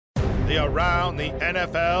the Around the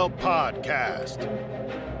NFL podcast.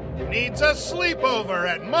 Needs a sleepover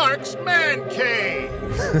at Marc's Man Cave.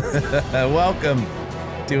 Welcome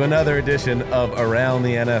to another edition of Around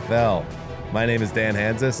the NFL. My name is Dan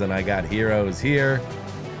Hanzus, and I got heroes here,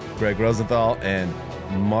 Gregg Rosenthal and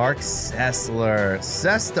Marc Sessler.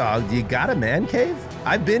 Sessdog, do you got a man cave?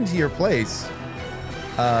 I've been to your place.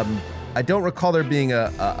 I don't recall there being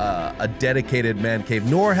a dedicated man cave,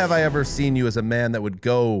 nor have I ever seen you as a man that would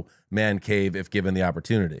go man cave if given the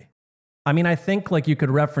opportunity. I mean, I think like you could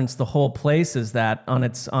reference the whole place as that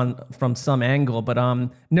from some angle, but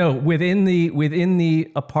no, within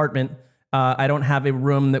the apartment, I don't have a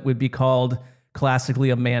room that would be called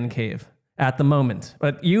classically a man cave at the moment.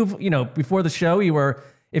 But before the show,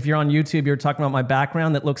 if you're on YouTube, you're talking about my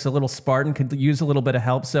background that looks a little Spartan, could use a little bit of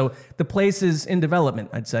help. So the place is in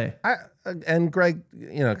development, I'd say. And Greg,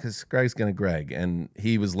 because Greg's going to Greg, and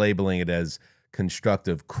he was labeling it as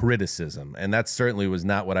constructive criticism. And that certainly was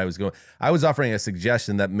not what I was going. I was offering a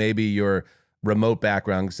suggestion that maybe your remote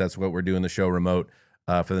background, because that's what we're doing the show remote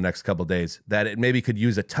for the next couple of days, that it maybe could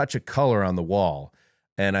use a touch of color on the wall.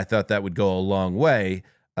 And I thought that would go a long way.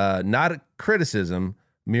 Not a criticism,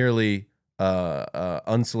 merely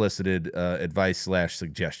unsolicited advice /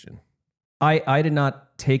 suggestion. I did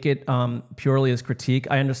not take it purely as critique.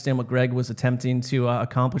 I understand what Greg was attempting to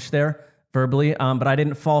accomplish there verbally, but I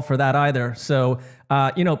didn't fall for that either. So,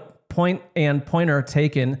 point and pointer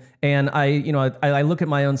taken. And I look at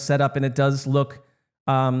my own setup, and it does look,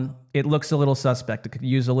 it looks a little suspect. It could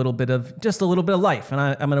use a little bit of life, and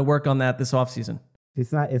I'm going to work on that this offseason.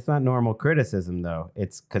 It's not normal criticism though.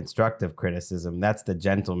 It's constructive criticism. That's the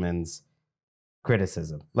gentleman's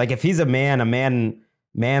criticism. Like if he's a man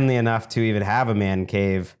manly enough to even have a man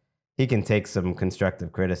cave, he can take some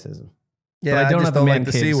constructive criticism. Yeah, but I don't have a man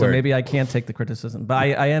cave, so maybe I can't take the criticism. But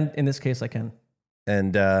I am, in this case, I can.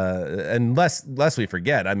 And lest we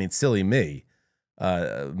forget, I mean, silly me.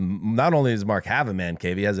 Not only does Marc have a man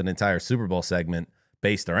cave, he has an entire Super Bowl segment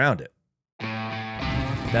based around it.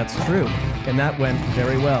 That's true, and that went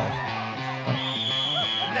very well.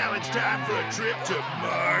 Now it's time for a trip to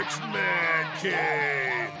Marc's Man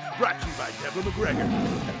Cave. Brought to you by Devlin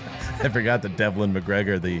McGregor. I forgot that Devlin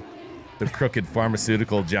McGregor, the crooked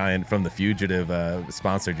pharmaceutical giant from The Fugitive,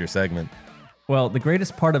 sponsored your segment. Well, the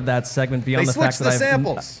greatest part of that segment, beyond the fact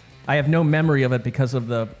that I have no memory of it because of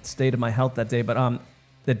the state of my health that day, but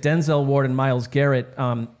that Denzel Ward and Myles Garrett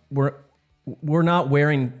were not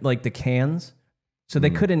wearing like the cans, so they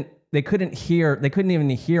couldn't even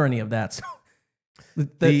hear any of that. So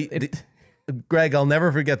Greg, I'll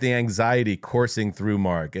never forget the anxiety coursing through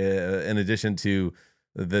Marc, in addition to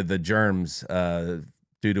the germs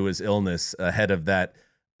due to his illness ahead of that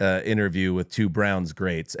interview with two Browns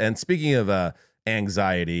greats. And speaking of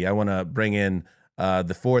anxiety, I want to bring in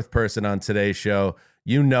the fourth person on today's show.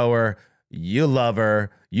 You know her, you love her,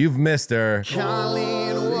 you've missed her.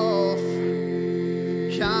 Colleen Wolfe,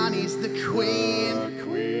 Connie's the queen.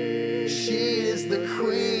 She is the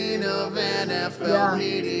queen of NFL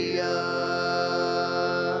media.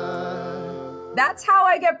 That's how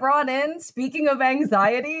I get brought in. Speaking of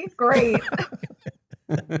anxiety, great.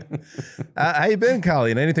 How you been,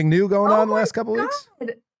 Colleen? Anything new going on the last couple weeks?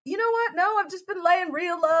 You know what? No, I've just been laying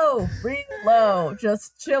real low,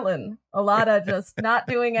 just chilling. A lot of just not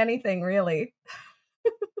doing anything really.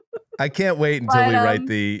 I can't wait until we write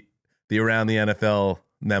the Around the NFL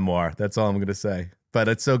memoir. That's all I'm going to say. But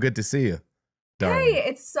it's so good to see you, darling. Hey,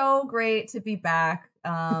 it's so great to be back.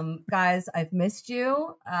 Guys, I've missed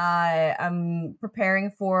you. I'm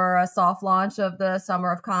preparing for a soft launch of the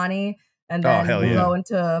Summer of Connie, and then we'll go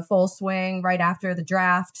into full swing right after the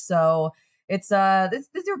draft. So it's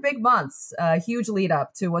these are big months, huge lead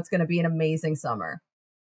up to what's going to be an amazing summer.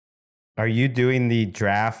 Are you doing the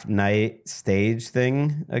draft night stage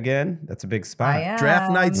thing again? That's a big spot. I am.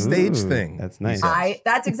 Draft night stage thing. That's nice.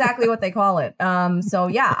 That's exactly what they call it. So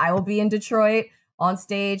yeah, I will be in Detroit on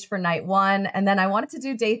stage for night 1. And then I wanted to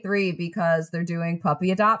do day 3 because they're doing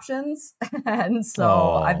puppy adoptions. And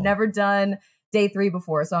so I've never done day 3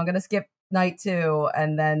 before. So I'm going to skip night 2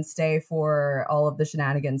 and then stay for all of the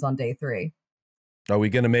shenanigans on day 3. Are we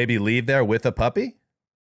going to maybe leave there with a puppy?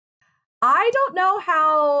 I don't know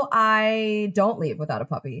how I don't leave without a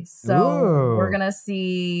puppy. So we're going to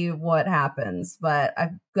see what happens. But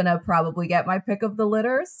I'm going to probably get my pick of the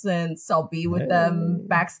litter since I'll be with them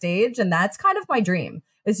backstage. And that's kind of my dream,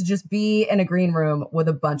 is to just be in a green room with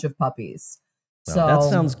a bunch of puppies. So that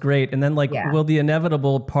sounds great. And then will the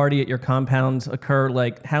inevitable party at your compound occur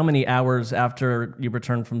like how many hours after you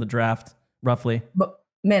return from the draft, roughly?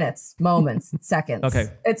 Minutes, moments, seconds.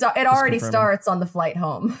 Okay. It already starts on the flight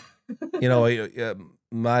home. You know,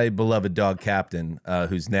 my beloved dog Captain,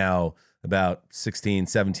 who's now about 16,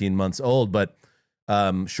 17 months old, but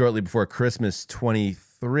shortly before Christmas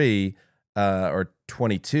 23 or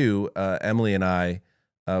 22, Emily and I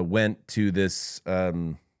went to this.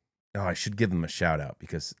 I should give them a shout out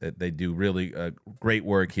because they do really great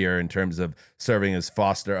work here in terms of serving as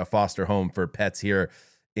a foster home for pets here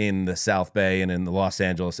in the South Bay and in the Los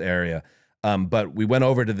Angeles area. But we went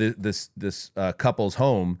over to this couple's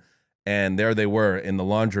home, and there they were in the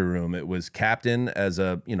laundry room. It was Captain as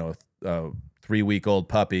a 3-week-old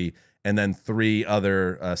puppy, and then 3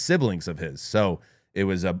 other siblings of his. So it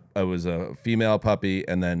was a female puppy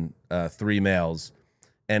and then 3 males.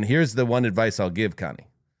 And here's the one advice I'll give, Connie.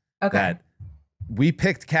 Okay. That we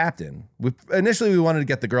picked Captain. Initially, we wanted to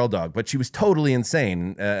get the girl dog, but she was totally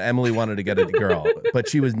insane. Emily wanted to get a girl, but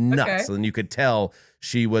she was nuts. Okay. And you could tell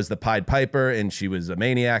she was the Pied Piper and she was a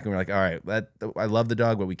maniac. And we're like, all right, I love the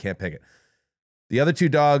dog, but we can't pick it. The other 2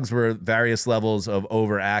 dogs were various levels of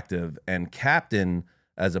overactive. And Captain,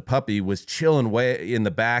 as a puppy, was chilling way in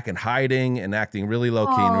the back and hiding and acting really low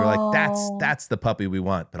key. And we were like, that's the puppy we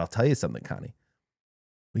want. But I'll tell you something, Connie.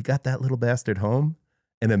 We got that little bastard home.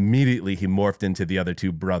 And immediately he morphed into the other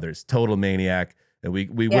 2 brothers, total maniac. And we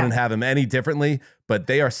wouldn't have him any differently, but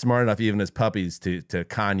they are smart enough, even as puppies, to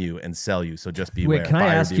con you and sell you. So just beware. Wait, can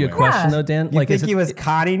I ask you a question though, Dan? You think he was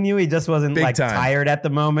conning you? He just wasn't like tired at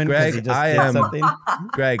the moment because he just did something?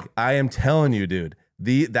 Greg, I am telling you, dude,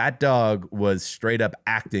 that dog was straight up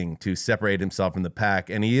acting to separate himself from the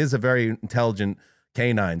pack. And he is a very intelligent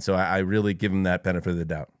canine. So I really give him that benefit of the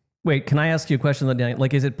doubt. Wait, can I ask you a question though, Dan?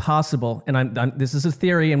 Like, is it possible? And this is a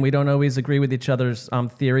theory, and we don't always agree with each other's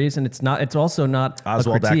theories, and it's not. It's also not.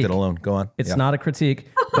 Oswald acted alone. Go on. It's not a critique,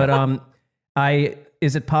 but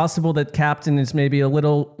is it possible that Captain is maybe a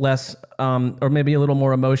little less, or maybe a little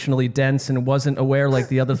more emotionally dense, and wasn't aware, like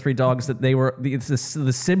the other 3 dogs, that they were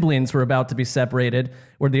the siblings were about to be separated,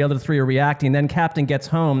 where the other 3 are reacting. Then Captain gets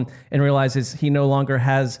home and realizes he no longer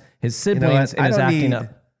has his siblings and is acting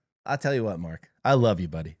up. I'll tell you what, Mark. I love you,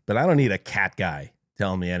 buddy, but I don't need a cat guy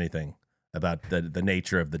telling me anything about the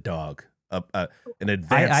nature of the dog, an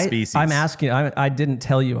advanced species. I'm asking. I didn't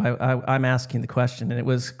tell you. I'm asking the question, and it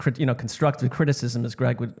was constructive criticism, as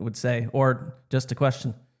Greg would say, or just a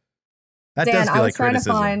question. That Dan, does feel like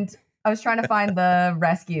criticism. I was trying to find the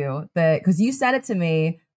rescue because you sent it to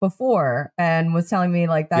me before and was telling me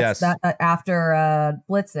like that's after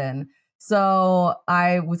Blitzen. So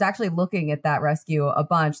I was actually looking at that rescue a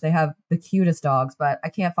bunch. They have the cutest dogs, but I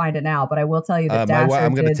can't find it now. But I will tell you that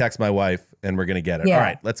I'm going to text my wife and we're going to get it. Yeah. All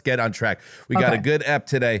right, let's get on track. We got a good ep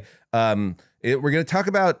today. We're going to talk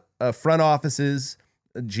about front offices,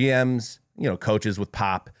 GMs, coaches with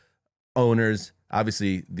pop, owners,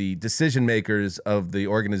 obviously the decision makers of the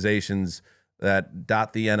organizations that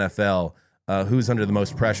dot the NFL. Who's under the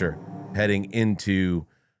most pressure heading into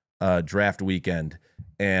draft weekend.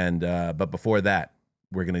 And but before that,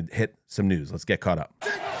 we're going to hit some news. Let's get caught up.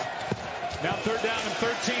 Now 3rd down and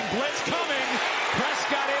 13. Blitz coming.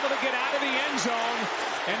 Prescott able to get out of the end zone.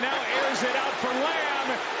 And now airs it out for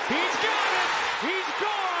Lamb. He's got it. He's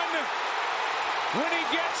gone. When he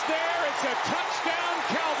gets there, it's a touchdown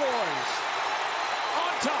Cowboys.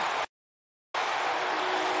 On top.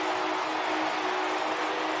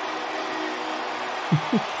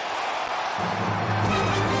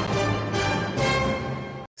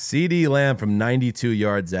 Ceedee Lamb from 92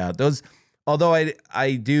 yards out. Those, although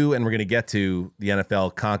I do, and we're going to get to the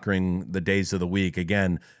NFL conquering the days of the week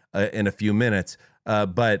again in a few minutes,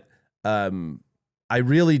 but I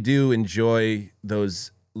really do enjoy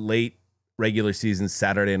those late regular season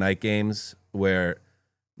Saturday night games where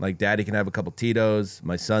like Daddy can have a couple Tito's,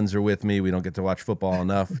 my sons are with me, we don't get to watch football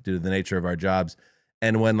enough due to the nature of our jobs,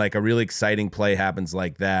 and when like a really exciting play happens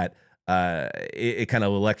like that, it kind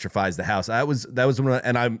of electrifies the house. That was one,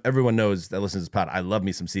 and everyone knows that listens to this pod. I love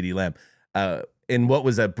me some Ceedee Lamb. In what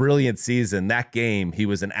was a brilliant season, that game he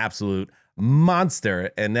was an absolute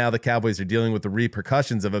monster, and now the Cowboys are dealing with the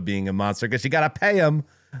repercussions of it being a monster because you got to pay him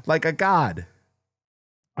like a god.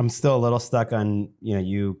 I'm still a little stuck on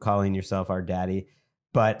you calling yourself our daddy,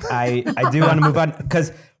 but I do want to move on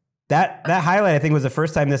because that highlight I think was the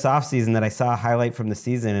first time this offseason that I saw a highlight from the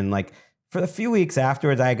season, and like. For a few weeks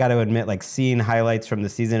afterwards, I got to admit, like seeing highlights from the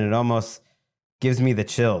season, it almost gives me the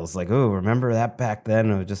chills. Like, oh, remember that back then?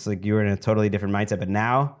 It was just like you were in a totally different mindset. But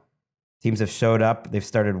now teams have showed up. They've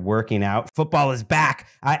started working out. Football is back.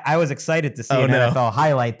 I was excited to see an NFL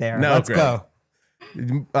highlight there. No, Let's go.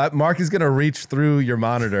 Mark is going to reach through your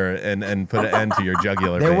monitor and put an end to your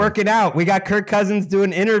jugular. They're working out. We got Kirk Cousins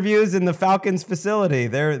doing interviews in the Falcons facility.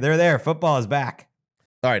 They're there. Football is back.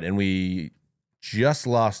 All right, and we just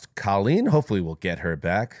lost Colleen. Hopefully we'll get her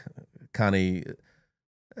back. Connie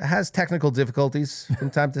has technical difficulties from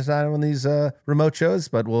time to time on these remote shows,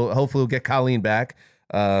 but hopefully we'll get Colleen back.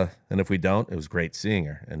 And if we don't, it was great seeing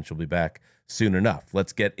her, and she'll be back soon enough.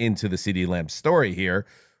 Let's get into the Ceedee Lamb story here,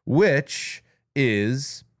 which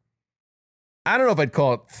is, I don't know if I'd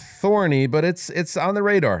call it thorny, but it's on the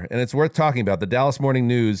radar, and it's worth talking about. The Dallas Morning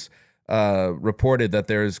News reported that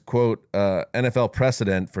there's, quote, NFL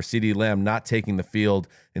precedent for Ceedee Lamb not taking the field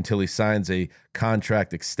until he signs a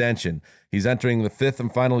contract extension. He's entering the 5th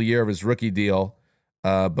and final year of his rookie deal,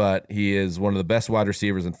 but he is one of the best wide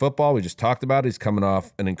receivers in football. We just talked about it. He's coming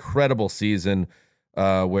off an incredible season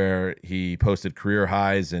where he posted career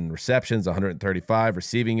highs in receptions, 135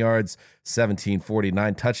 receiving yards,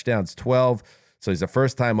 1749 touchdowns, 12. So he's a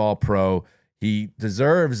first-time All-Pro. He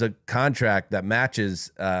deserves a contract that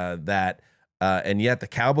matches that, and yet the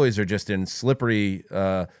Cowboys are just in slippery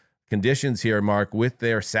conditions here, Mark, with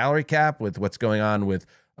their salary cap, with what's going on with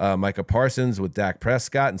Micah Parsons, with Dak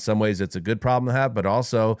Prescott. In some ways, it's a good problem to have, but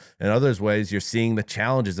also in other ways, you're seeing the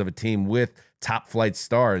challenges of a team with top-flight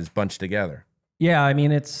stars bunched together. Yeah, I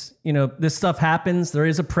mean, it's, this stuff happens. There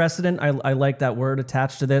is a precedent. I like that word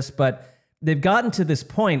attached to this, but they've gotten to this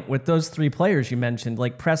point with those three players you mentioned,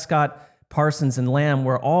 like Prescott, Parsons, and Lamb,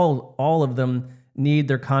 where all of them need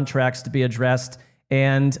their contracts to be addressed.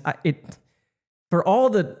 And for all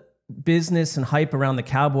the business and hype around the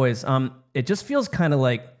Cowboys, it just feels kind of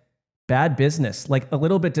like bad business, like a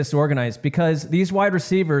little bit disorganized, because these wide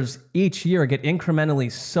receivers each year get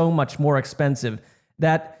incrementally so much more expensive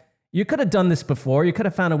that you could have done this before. You could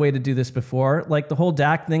have found a way to do this before. Like the whole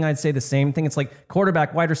Dak thing, I'd say the same thing. It's like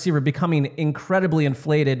quarterback, wide receiver becoming incredibly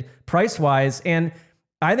inflated price-wise. And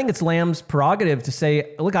I think it's Lamb's prerogative to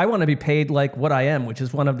say, look, I want to be paid like what I am, which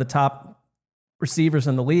is one of the top receivers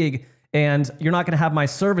in the league. And you're not going to have my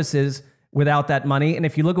services without that money. And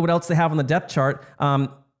if you look at what else they have on the depth chart,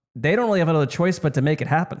 they don't really have another choice but to make it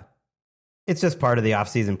happen. It's just part of the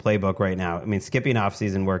offseason playbook right now. I mean, skipping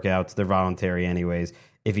offseason workouts, they're voluntary anyways.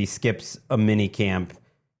 If he skips a mini camp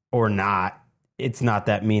or not, it's not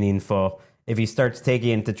that meaningful. If he starts taking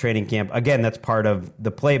into training camp, again, that's part of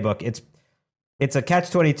the playbook. It's a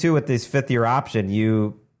catch-22 with this fifth-year option.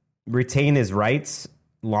 You retain his rights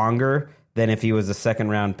longer than if he was a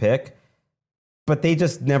second-round pick, but they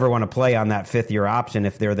just never want to play on that fifth-year option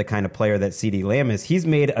if they're the kind of player that Ceedee Lamb is. He's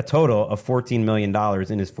made a total of $14 million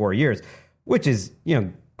in his 4 years, which is,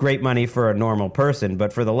 great money for a normal person,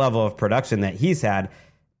 but for the level of production that he's had,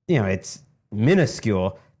 it's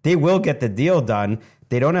minuscule. They will get the deal done.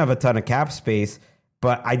 They don't have a ton of cap space,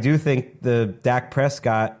 but I do think the Dak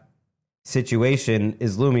Prescott situation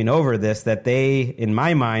is looming over this, that they, in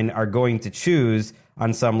my mind, are going to choose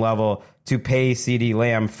on some level to pay Ceedee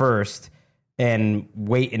Lamb first and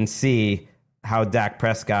wait and see how Dak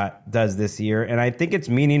Prescott does this year. And I think it's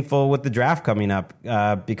meaningful with the draft coming up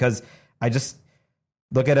because I just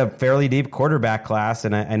look at a fairly deep quarterback class,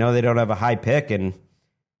 and I know they don't have a high pick, and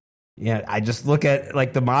I just look at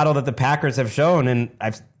like the model that the Packers have shown, and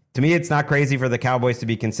to me, it's not crazy for the Cowboys to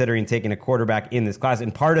be considering taking a quarterback in this class.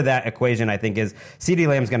 And part of that equation, I think, is Ceedee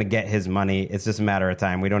Lamb's going to get his money. It's just a matter of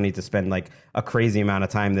time. We don't need to spend like a crazy amount of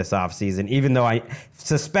time this offseason, even though I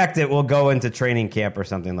suspect it will go into training camp or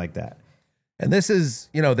something like that. And this is,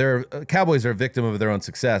 their Cowboys are a victim of their own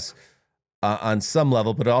success on some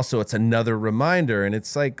level, but also it's another reminder. And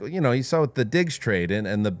it's like, you saw with the Diggs trade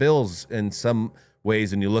and the Bills in some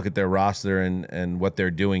ways, and you look at their roster and what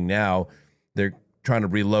they're doing now, they're trying to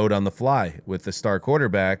reload on the fly with the star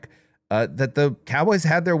quarterback, that the Cowboys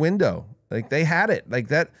had their window. Like they had it like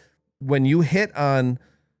that. When you hit on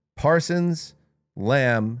Parsons,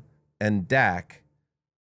 Lamb, and Dak,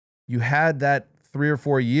 you had that 3 or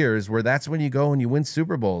 4 years where that's when you go and you win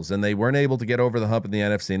Super Bowls, and they weren't able to get over the hump in the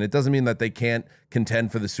NFC. And it doesn't mean that they can't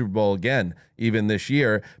contend for the Super Bowl again, even this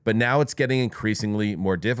year, but now it's getting increasingly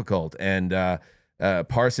more difficult. And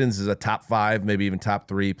Parsons is a top 5, maybe even top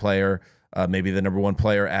 3 player, maybe the number 1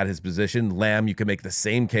 player at his position. Lamb, you can make the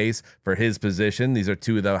same case for his position. These are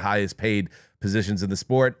 2 of the highest paid positions in the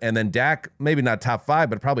sport. And then Dak, maybe not top 5,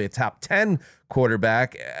 but probably a top 10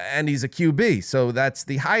 quarterback, and he's a QB. So that's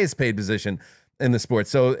the highest paid position in the sport.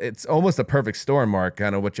 So it's almost a perfect storm, Mark,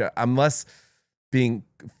 kind of, which I'm less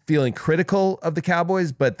feeling critical of the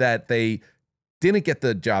Cowboys, but that they didn't get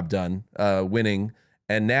the job done winning.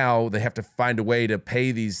 And now they have to find a way to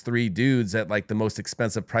pay these 3 dudes at like the most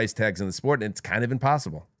expensive price tags in the sport. And it's kind of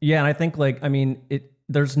impossible. Yeah. And I think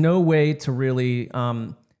there's no way to really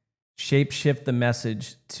shape shift the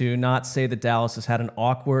message to not say that Dallas has had an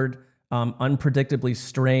awkward unpredictably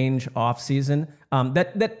strange offseason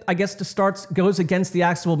that I guess goes against the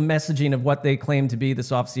actual messaging of what they claim to be this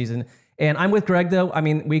offseason. And I'm with Gregg, though. I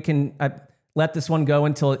mean, we can let this one go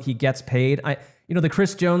until he gets paid. The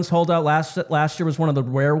Chris Jones holdout last year was one of the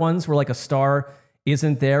rare ones where like a star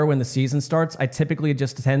isn't there when the season starts. I typically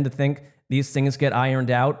just tend to think these things get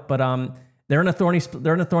ironed out, but they're in a thorny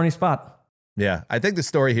spot. Yeah, I think the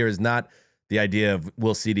story here is not the idea of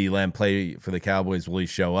will Ceedee Lamb play for the Cowboys, will he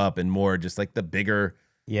show up, and more just like the bigger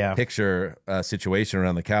picture situation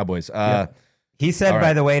around the Cowboys. He said,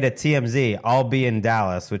 by the way, to TMZ, I'll be in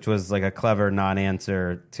Dallas, which was like a clever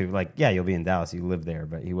non-answer to like, yeah, you'll be in Dallas. You live there.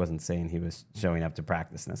 But he wasn't saying he was showing up to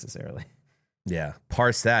practice necessarily. Yeah.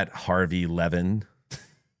 Parse that, Harvey Levin.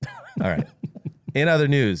 All right. In other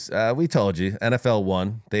news, we told you, NFL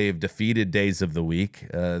won. They've defeated days of the week.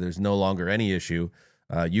 There's no longer any issue.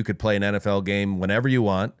 You could play an NFL game whenever you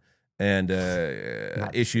want. And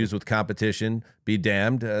issues with competition, be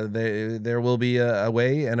damned. There will be a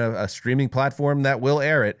way and a streaming platform that will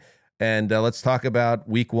air it. And let's talk about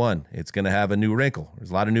week 1. It's going to have a new wrinkle. There's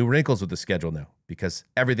a lot of new wrinkles with the schedule now because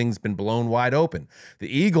everything's been blown wide open. The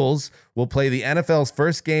Eagles will play the NFL's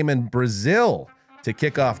first game in Brazil to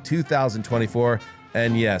kick off 2024.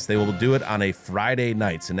 And yes, they will do it on a Friday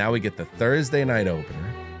night. So now we get the Thursday night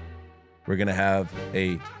opener. We're going to have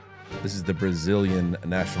this is the Brazilian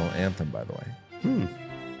national anthem, by the way.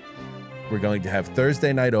 We're going to have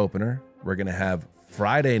Thursday night opener. We're going to have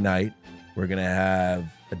Friday night. We're going to have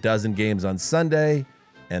a dozen games on Sunday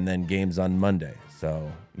and then games on Monday. So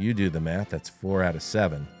you do the math. That's 4 out of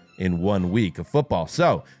 7 in 1 week of football.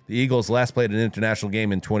 So the Eagles last played an international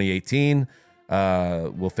game in 2018.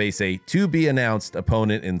 Will face a to-be-announced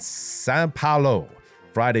opponent in São Paulo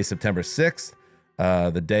Friday, September 6th.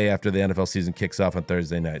 The day after the NFL season kicks off on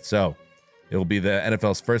Thursday night. So it will be the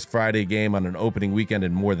NFL's first Friday game on an opening weekend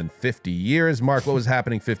in more than 50 years. Mark, what was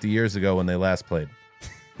happening 50 years ago when they last played?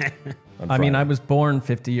 I mean, I was born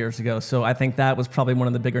 50 years ago, so I think that was probably one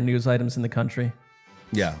of the bigger news items in the country.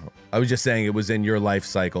 Yeah, I was just saying it was in your life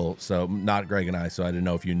cycle, so not Gregg and I, so I didn't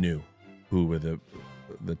know if you knew who were the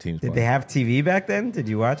teams Did playing. they have TV back then? Did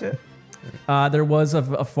you watch it? There was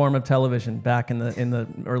a form of television back in the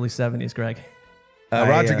early 70s, Gregg.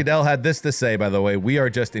 Roger Goodell had this to say, by the way: we are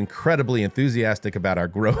just incredibly enthusiastic about our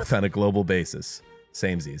growth on a global basis.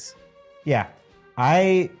 Samesies. Yeah.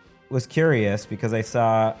 I was curious because I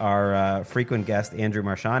saw our frequent guest, Andrew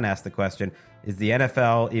Marchand, ask the question, is the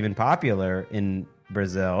NFL even popular in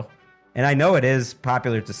Brazil? And I know it is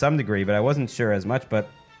popular to some degree, but I wasn't sure as much. But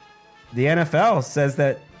the NFL says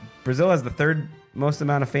that Brazil has the third most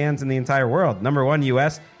amount of fans in the entire world. Number 1,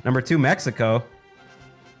 U.S. Number 2, Mexico.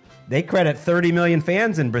 They credit 30 million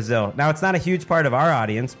fans in Brazil. Now, it's not a huge part of our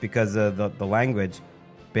audience because of the language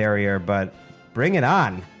barrier, but bring it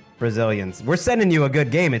on, Brazilians. We're sending you a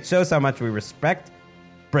good game. It shows how much we respect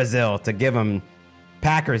Brazil to give them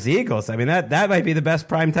Packers-Eagles. I mean, that might be the best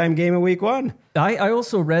primetime game of week 1. I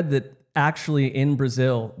also read that actually in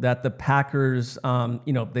Brazil that the Packers,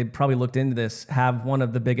 they probably looked into this, have one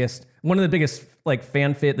of the biggest like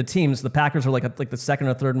fan fit. The teams, the Packers are like the second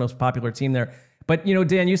or third most popular team there. But,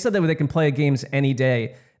 Dan, you said that they can play games any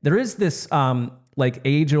day. There is this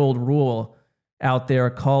age-old rule out there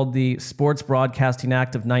called the Sports Broadcasting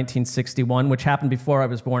Act of 1961, which happened before I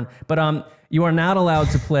was born. But you are not allowed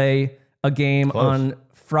to play a game on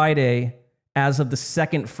Friday as of the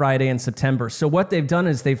second Friday in September. So what they've done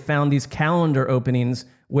is they've found these calendar openings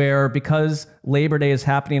where, because Labor Day is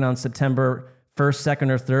happening on September 1st, 2nd,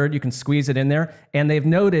 or 3rd, you can squeeze it in there. And they've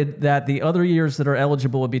noted that the other years that are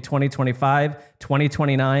eligible would be 2025,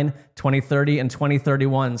 2029, 2030, and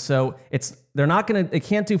 2031. So they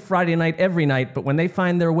can't do Friday night every night, but when they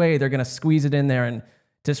find their way, they're going to squeeze it in there and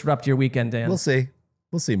disrupt your weekend, Dan. We'll see,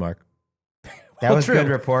 Mark. That was good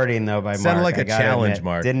reporting, though, by Mark. Sounded like a challenge,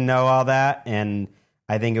 Mark. Didn't know all that, and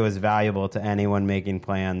I think it was valuable to anyone making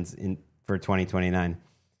plans for 2029.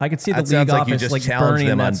 I could see the league office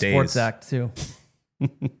burning that sports act too.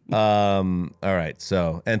 All right.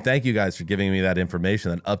 So, and thank you guys for giving me that information,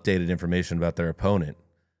 that updated information about their opponent.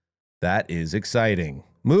 That is exciting.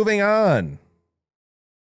 Moving on.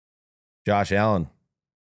 Josh Allen.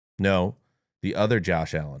 No, the other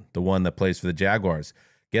Josh Allen, the one that plays for the Jaguars,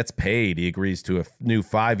 gets paid. He agrees to a new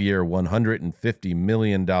 5-year, $150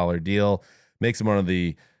 million deal. Makes him one of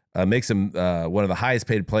the highest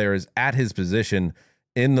paid players at his position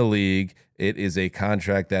in the league. It is a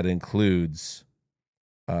contract that includes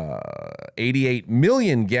 $88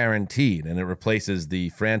 million guaranteed, and it replaces the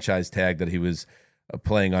franchise tag that he was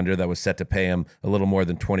playing under that was set to pay him a little more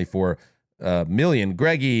than $24 million.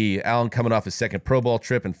 Greggy Allen coming off his second Pro Bowl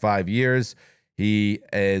trip in 5 years. He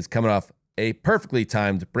is coming off a perfectly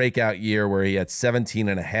timed breakout year where he had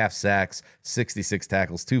 17.5 sacks, 66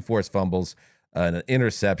 tackles, 2 forced fumbles, an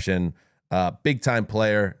interception. Big time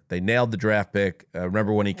player. They nailed the draft pick.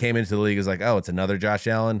 Remember when he came into the league, it was like, oh, it's another Josh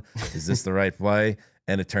Allen. Is this the right play?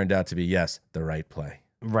 And it turned out to be, yes, the right play.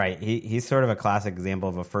 Right. He's sort of a classic example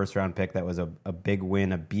of a first round pick that was a big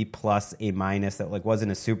win, a B+, A- that like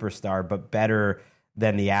wasn't a superstar, but better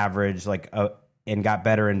than the average, and got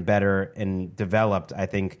better and better and developed, I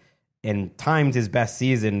think, and timed his best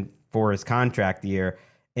season for his contract year.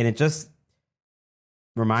 And it just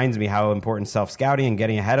reminds me how important self-scouting and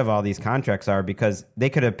getting ahead of all these contracts are, because they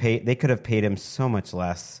could have paid him so much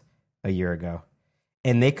less a year ago.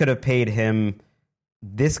 And they could have paid him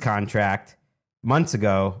this contract months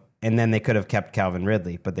ago, and then they could have kept Calvin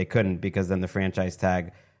Ridley, but they couldn't, because then the franchise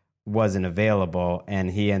tag wasn't available,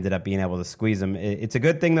 and he ended up being able to squeeze him. It's a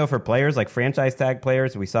good thing, though, for players like franchise tag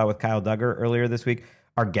players. We saw with Kyle Duggar earlier this week,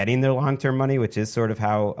 are getting their long-term money, which is sort of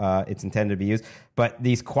how it's intended to be used. But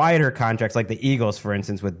these quieter contracts, like the Eagles, for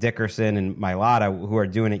instance, with Dickerson and Mailata, who are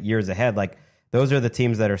doing it years ahead, like those are the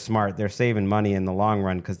teams that are smart. They're saving money in the long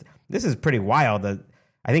run, because this is pretty wild.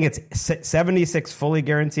 I think it's 76 fully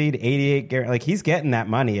guaranteed, 88 guaranteed. Like, he's getting that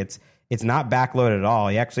money. It's not backloaded at all.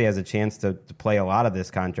 He actually has a chance to play a lot of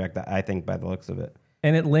this contract, I think, by the looks of it.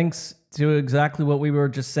 And it links to exactly what we were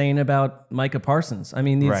just saying about Micah Parsons. I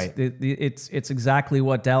mean, it's exactly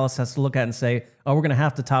what Dallas has to look at and say, oh, we're going to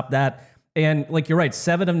have to top that. And like, you're right,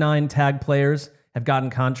 7 of 9 tag players have gotten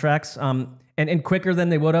contracts, and quicker than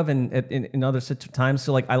they would have in other times.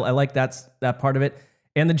 So like, I like that part of it.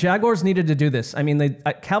 And the Jaguars needed to do this. I mean,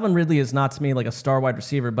 Calvin Ridley is not to me like a star wide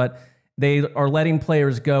receiver, but they are letting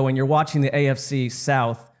players go. And you're watching the AFC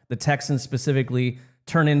South, the Texans specifically,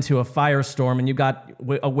 turn into a firestorm, and you got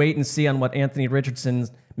a wait and see on what Anthony Richardson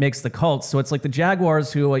makes the Colts. So it's like the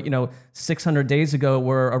Jaguars, who 600 days ago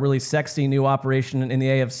were a really sexy new operation in the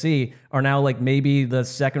AFC, are now like maybe the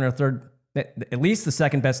second or third, at least the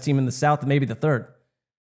second best team in the South, and maybe the third.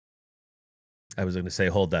 I was going to say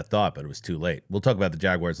hold that thought, but it was too late. We'll talk about the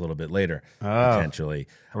Jaguars a little bit later, potentially.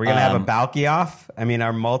 Are we going to have a Balky off? I mean,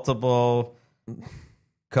 our multiple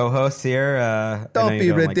co-hosts here. Don't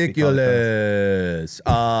be ridiculous.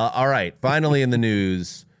 All right. Finally in the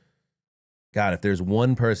news. God, if there's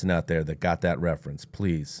one person out there that got that reference,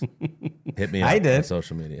 please hit me up on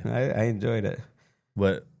social media. I enjoyed it.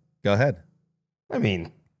 What? Go ahead. I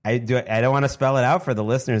mean, I don't want to spell it out for the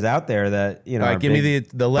listeners out there that, all right, give me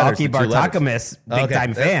the letters. Balky Bartakamis,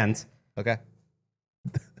 big-time fans. Okay.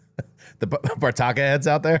 The Bartaka heads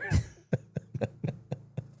out there?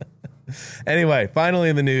 Anyway, finally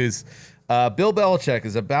in the news, Bill Belichick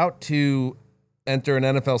is about to enter an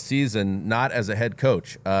NFL season not as a head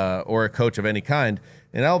coach or a coach of any kind,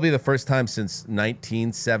 and that'll be the first time since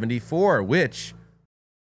 1974, which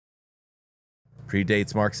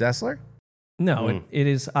predates Marc Sessler. No, it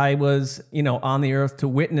is. I was, on the earth to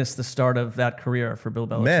witness the start of that career for Bill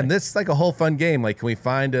Belichick. Man, this is like a whole fun game. Like, can we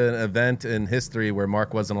find an event in history where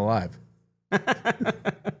Mark wasn't alive?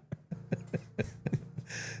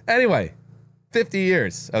 Anyway, 50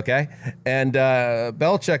 years, okay? And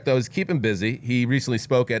Belichick, though, is keeping busy. He recently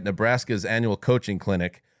spoke at Nebraska's annual coaching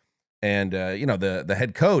clinic. And, the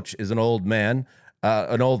head coach is an old man,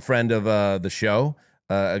 an old friend of the show,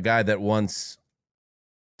 a guy that once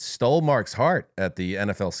stole Mark's heart at the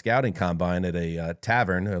NFL scouting combine at a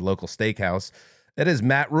tavern, a local steakhouse. It is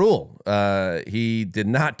Matt Rule. He did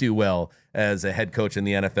not do well as a head coach in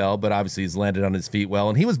the NFL, but obviously he's landed on his feet well.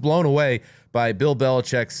 And he was blown away by Bill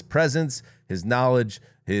Belichick's presence, his knowledge,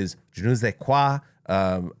 his je ne sais quoi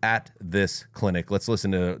at this clinic. Let's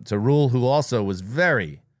listen to Rule, who also was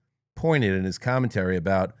very pointed in his commentary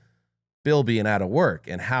about Bill being out of work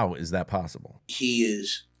and how is that possible. He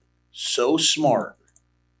is so smart,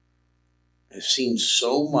 has seen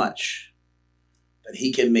so much, that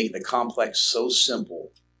he can make the complex so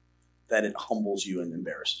simple that it humbles you and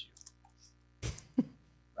embarrasses you.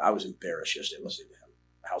 I was embarrassed yesterday listening to him,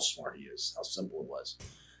 how smart he is, how simple it was.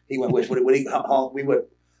 He went, he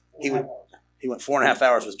went 4.5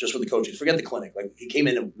 hours just with the coaches. Forget the clinic. Like, he came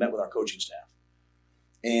in and met with our coaching staff.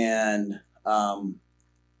 And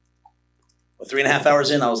 3.5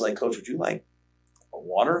 hours in, I was like, Coach, would you like a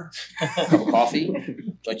water, a cup of coffee? Would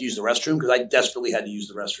you like to use the restroom? Because I desperately had to use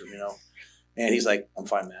the restroom, And he's like, I'm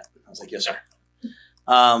fine, Matt. I was like, yes, sir.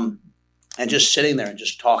 And just sitting there and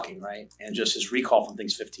just talking, right? And just his recall from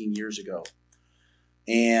things 15 years ago.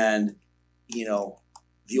 And,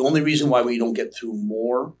 the only reason why we don't get through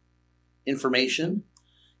more information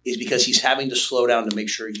is because he's having to slow down to make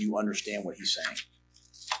sure you understand what he's saying.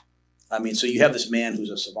 I mean, so you have this man who's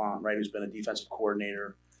a savant, right? Who's been a defensive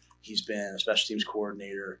coordinator, He's been a special teams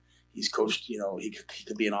coordinator. He's coached, he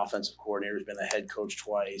could be an offensive coordinator. He's been a head coach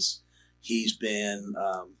twice. He's been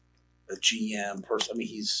a GM person. I mean,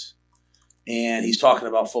 he's talking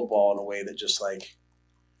about football in a way that just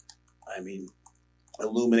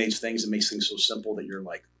illuminates things and makes things so simple that you're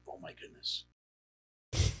like, oh my goodness.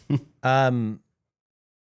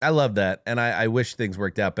 I love that. And I wish things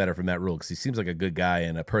worked out better for Matt Rule, because he seems like a good guy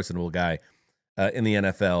and a personable guy in the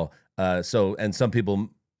NFL. And some people,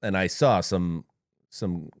 and I saw some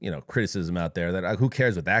criticism out there that who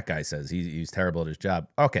cares what that guy says? He's terrible at his job.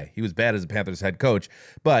 Okay, he was bad as a Panthers head coach,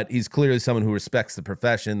 but he's clearly someone who respects the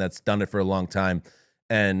profession, that's done it for a long time.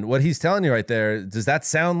 And what he's telling you right there, does that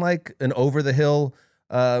sound like an over-the-hill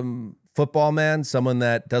football man, someone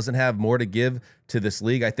that doesn't have more to give to this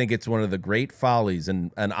league? I think it's one of the great follies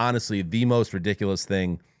and honestly the most ridiculous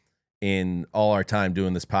thing in all our time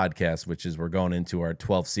doing this podcast, which is we're going into our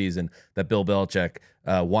 12th season, that Bill Belichick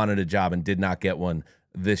wanted a job and did not get one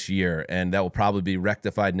this year. And that will probably be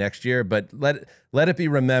rectified next year. But let it be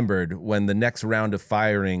remembered when the next round of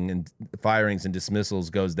firings and dismissals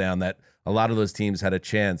goes down, that a lot of those teams had a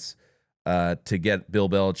chance to get Bill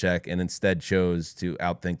Belichick and instead chose to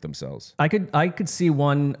outthink themselves. I could see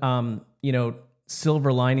one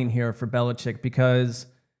silver lining here for Belichick, because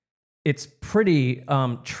it's pretty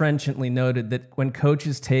trenchantly noted that when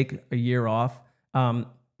coaches take a year off,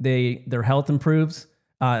 their health improves.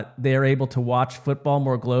 They're able to watch football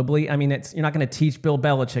more globally. I mean, you're not going to teach Bill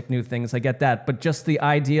Belichick new things. I get that. But just the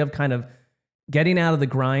idea of kind of getting out of the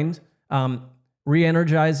grind,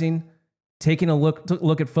 re-energizing, taking a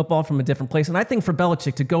look at football from a different place. And I think for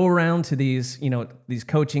Belichick to go around to these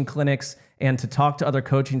coaching clinics and to talk to other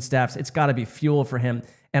coaching staffs, it's got to be fuel for him.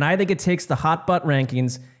 And I think it takes the hot butt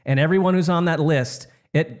rankings and everyone who's on that list,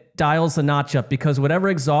 it dials the notch up, because whatever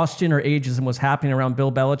exhaustion or ageism was happening around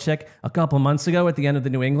Bill Belichick a couple of months ago at the end of the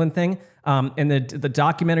New England thing, and the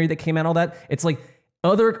documentary that came out, all that, it's like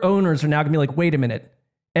other owners are now going to be like, wait a minute,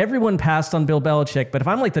 everyone passed on Bill Belichick, but if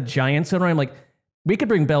I'm like the Giants owner, I'm like, we could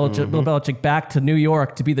bring Bill Belichick back to New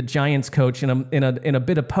York to be the Giants coach in a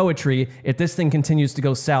bit of poetry if this thing continues to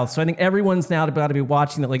go south. So I think everyone's now about to be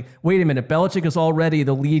watching that, like, wait a minute, Belichick is already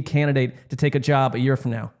the lead candidate to take a job a year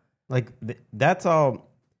from now. Like, that's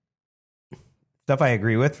all stuff I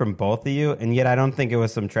agree with from both of you, and yet I don't think it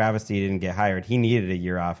was some travesty he didn't get hired. He needed a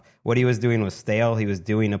year off. What he was doing was stale. He was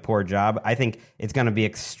doing a poor job. I think it's going to be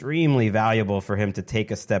extremely valuable for him to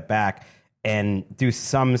take a step back and do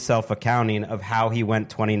some self-accounting of how he went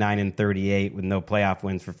 29-38 with no playoff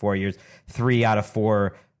wins for 4 years, 3 out of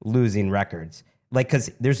 4 losing records. Like, because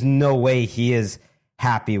there's no way he is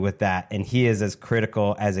happy with that, and he is as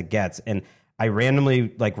critical as it gets. And I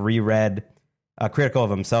randomly reread critical of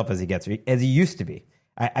himself as he used to be.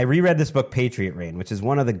 I reread this book, Patriot Reign, which is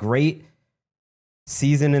one of the great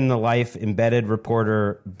season in the life embedded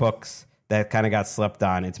reporter books that kind of got slept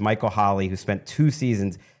on. It's Michael Holley, who spent 2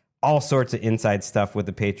 seasons, all sorts of inside stuff with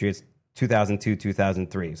the Patriots, 2002,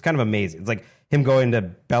 2003. It's kind of amazing. It's like him going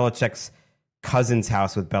to Belichick's cousin's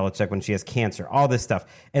house with Belichick when she has cancer, all this stuff.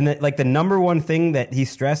 And the number one thing that he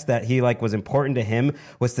stressed that he was important to him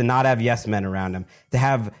was to not have yes men around him, to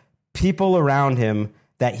have people around him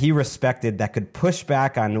that he respected that could push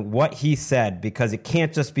back on what he said, because it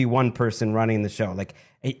can't just be one person running the show.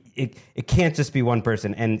 It can't just be one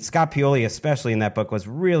person. And Scott Pioli, especially in that book, was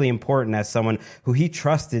really important as someone who he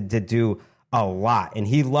trusted to do a lot. And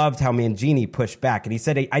he loved how Mangini pushed back. And he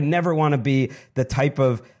said, I never want to be the type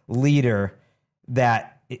of leader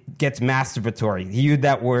that gets masturbatory. He used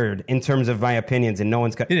that word in terms of my opinions, and no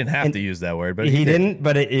one's... He didn't have to use that word, but he didn't,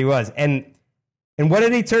 but he was. And what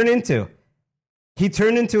did he turn into? He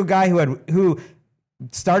turned into a guy who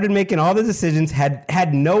started making all the decisions,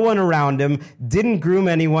 had no one around him, didn't groom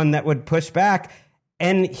anyone that would push back,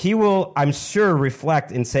 and he will, I'm sure,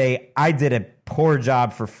 reflect and say, I did a poor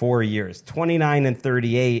job for 4 years.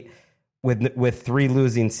 29-38 with 3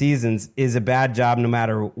 losing seasons is a bad job no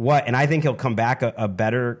matter what, and I think he'll come back a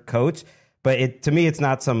better coach. But to me, it's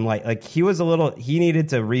not some he needed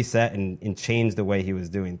to reset and change the way he was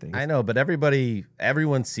doing things. I know, but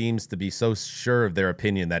everyone seems to be so sure of their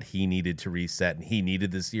opinion that he needed to reset and he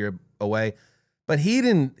needed this year away. But he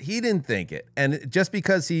didn't think it. And just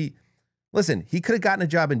because he could have gotten a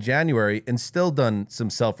job in January and still done some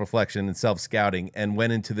self-reflection and self-scouting and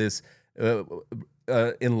went into this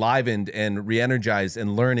enlivened and re-energized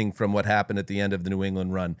and learning from what happened at the end of the New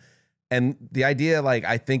England run. And the idea,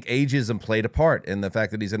 I think ageism played a part in the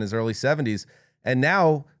fact that he's in his early 70s. And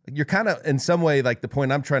now you're kind of, in some way, the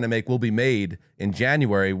point I'm trying to make will be made in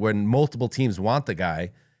January when multiple teams want the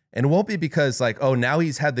guy. And it won't be because, now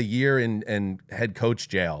he's had the year in head coach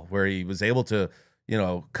jail where he was able to,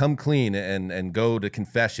 come clean and go to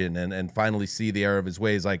confession and finally see the error of his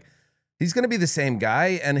ways. Like, he's going to be the same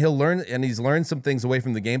guy, and he'll learn, and he's learned some things away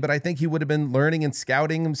from the game, but I think he would have been learning and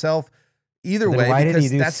scouting himself either way. Why did he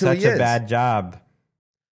do that's such a bad job?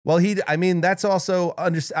 Well, that's also,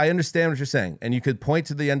 I understand what you're saying, and you could point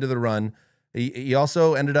to the end of the run. He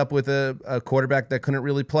also ended up with a quarterback that couldn't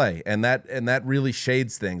really play, and that really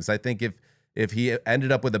shades things. I think if he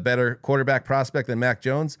ended up with a better quarterback prospect than Mac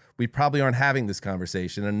Jones, we probably aren't having this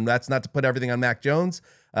conversation. And that's not to put everything on Mac Jones,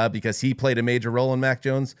 because he played a major role in Mac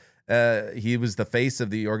Jones. He was the face of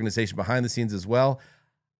the organization behind the scenes as well.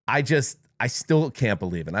 I still can't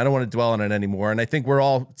believe it. I don't want to dwell on it anymore. And I think we're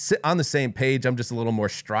all on the same page. I'm just a little more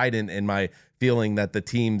strident in my feeling that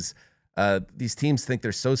these teams think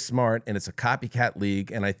they're so smart, and it's a copycat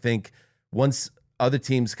league. And I think once other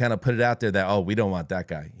teams kind of put it out there that, we don't want that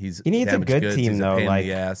guy. He needs a good team, though.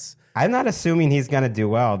 Like, I'm not assuming he's going to do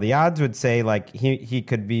well. The odds would say like he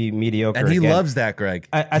could be mediocre. And he again. loves that, Greg.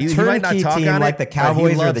 A turnkey team like the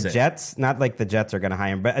Cowboys or the Jets, not like the Jets are going to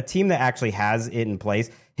hire him, but a team that actually has it in place.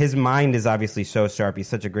 His mind is obviously so sharp. He's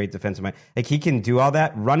such a great defensive mind. Like, he can do all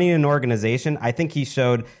that. Running an organization, I think he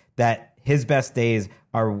showed that his best days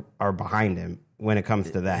are behind him when it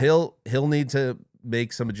comes to that. He'll need to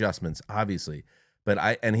make some adjustments, obviously.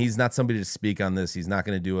 But he's not somebody to speak on this. He's not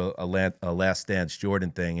going to do a Last Dance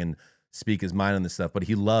Jordan thing and speak his mind on this stuff. But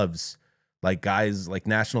he loves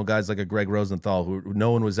national guys like a Gregg Rosenthal, who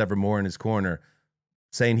no one was ever more in his corner,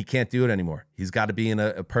 saying he can't do it anymore. He's got to be in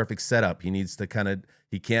a perfect setup. He needs to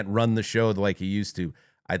he can't run the show like he used to.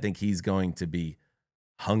 I think he's going to be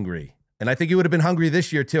hungry. And I think he would have been hungry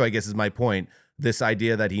this year too, I guess is my point. This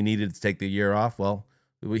idea that he needed to take the year off, well,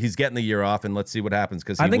 he's getting the year off, and let's see what happens.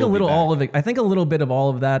 Because I think a little bit of all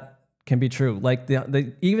of that can be true. Like,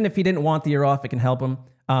 even if he didn't want the year off, it can help him.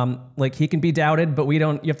 Like, he can be doubted, but you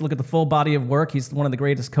have to look at the full body of work. He's one of the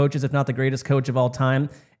greatest coaches, if not the greatest coach of all time.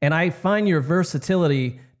 And I find your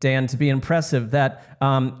versatility, Dan, to be impressive. That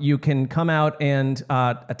you can come out and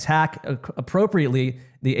attack appropriately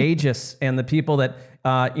the ageist and the people that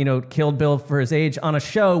killed Bill for his age on a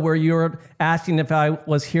show where you're asking if I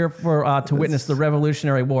was here to witness the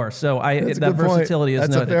Revolutionary War. So that versatility is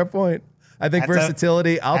noted. That's a fair point. I think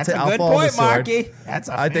versatility. I'll fall on the sword. Marky.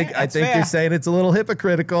 I think you're saying it's a little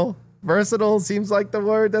hypocritical. Versatile seems like the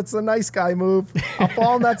word. That's a nice guy move. I'll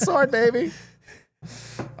fall on that sword, baby.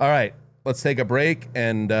 All right, let's take a break,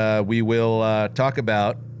 and we will talk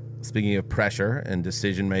about, speaking of pressure and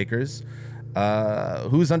decision makers,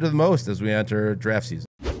 who's under the most as we enter draft season.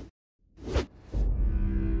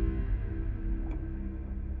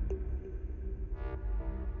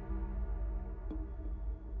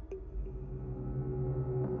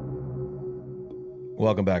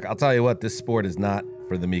 Welcome back. I'll tell you what, this sport is not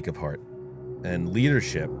for the meek of heart. And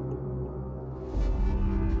leadership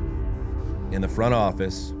in the front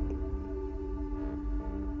office,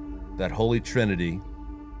 that holy trinity,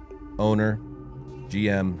 owner,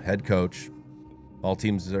 GM, head coach, all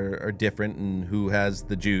teams are different in who has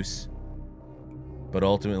the juice. But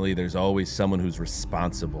ultimately, there's always someone who's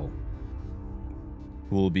responsible,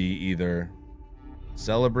 who will be either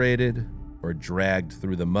celebrated or dragged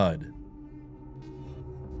through the mud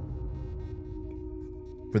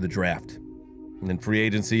for the draft. And free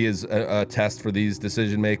agency is a test for these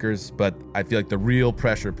decision makers, but I feel like the real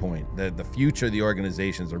pressure point, the future of the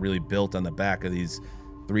organizations are really built on the back of these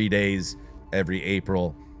 3 days every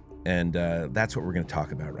April, and that's what we're going to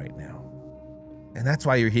talk about right now. And that's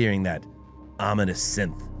why you're hearing that ominous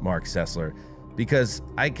synth, Marc Sessler, because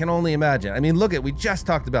I can only imagine. I mean, we just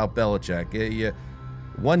talked about Belichick.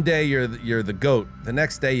 One day you're the GOAT, the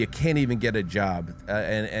next day you can't even get a job,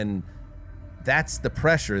 and that's the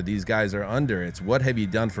pressure these guys are under. It's what have you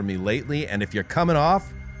done for me lately? And if you're coming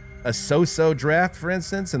off a so-so draft, for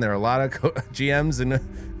instance, and there are a lot of GMs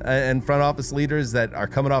and front office leaders that are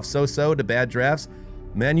coming off so-so to bad drafts,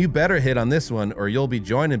 man, you better hit on this one or you'll be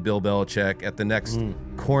joining Bill Belichick at the next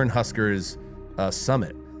Cornhuskers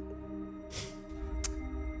summit.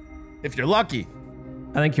 If you're lucky.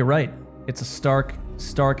 I think you're right. It's a stark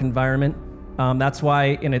environment. That's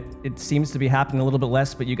why, and it seems to be happening a little bit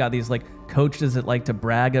less, but you got these like coaches that like to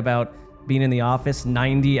brag about being in the office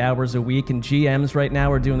 90 hours a week, and GMs right now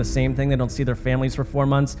are doing the same thing. They don't see their families for 4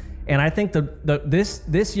 months. And I think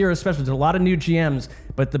this year especially, there's a lot of new GMs,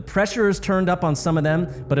 but the pressure is turned up on some of them,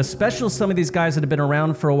 but especially some of these guys that have been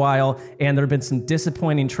around for a while, and there have been some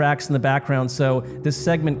disappointing tracks in the background. So this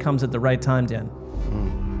segment comes at the right time, Dan.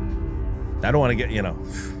 I don't want to get,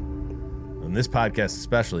 in this podcast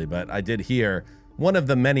especially, but I did hear one of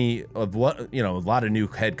the many of a lot of new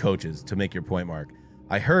head coaches, to make your point, Mark.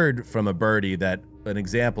 I heard from a birdie that an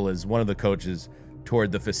example is one of the coaches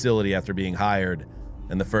toward the facility after being hired,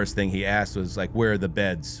 and the first thing he asked was like, where are the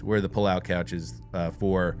beds? Where are the pull-out couches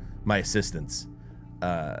for my assistants?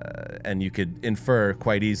 And you could infer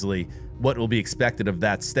quite easily what will be expected of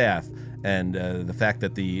that staff. And the fact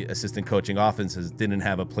that the assistant coaching offenses didn't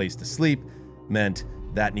have a place to sleep meant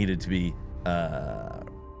that needed to be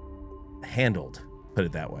handled, put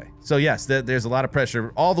it that way. So yes, there's a lot of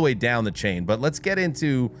pressure all the way down the chain, but let's get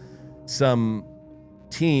into some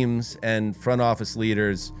teams and front office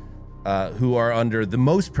leaders who are under the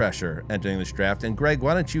most pressure entering this draft. And Gregg,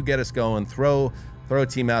 why don't you get us going? Throw a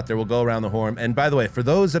team out there. We'll go around the horn. And by the way, for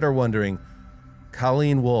those that are wondering,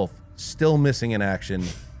 Colleen Wolfe still missing in action.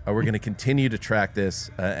 We're going to continue to track this,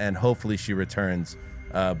 and hopefully she returns.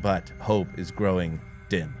 But hope is growing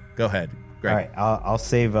dim. Go ahead, Gregg. All right, I'll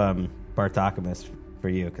save Bartakamis for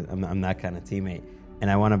you because I'm that kind of teammate. And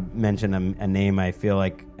I want to mention a name I feel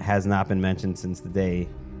like has not been mentioned since the day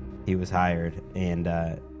he was hired. And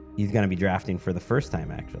he's going to be drafting for the first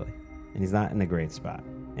time, actually. And he's not in a great spot.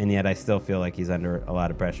 And yet I still feel like he's under a lot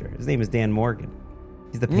of pressure. His name is Dan Morgan.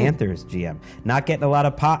 He's the Panthers GM. Not getting a lot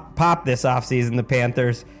of pop this offseason, the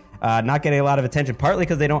Panthers. Not getting a lot of attention, partly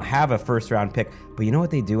because they don't have a first-round pick. But you know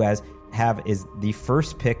what they do have is the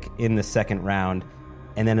first pick in the second round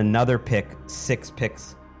and then another pick 6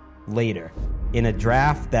 picks later in a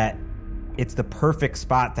draft that it's the perfect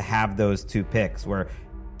spot to have those 2 picks where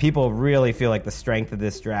people really feel like the strength of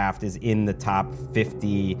this draft is in the top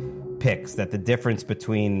 50 picks, that the difference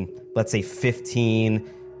between, let's say, 15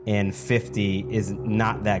 and 50 is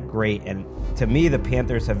not that great. And to me, the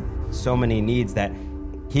Panthers have so many needs that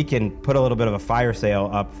he can put a little bit of a fire sale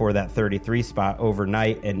up for that 33 spot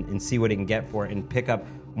overnight and see what he can get for it and pick up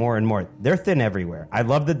more and more. They're thin everywhere. I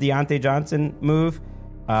love the Deontay Johnson move,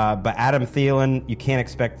 but Adam Thielen, you can't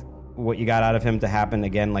expect what you got out of him to happen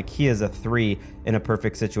again. Like, he is a 3 in a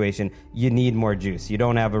perfect situation. You need more juice. You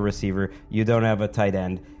don't have a receiver. You don't have a tight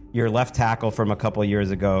end. Your left tackle from a couple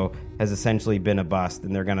years ago has essentially been a bust,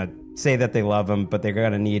 and they're going to say that they love him, but they're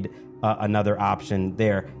going to need another option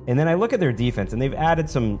there. And then I look at their defense, and they've added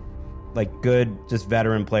some like good, just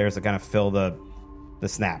veteran players that kind of fill the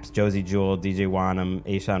snaps. Josie Jewell, DJ Wanham,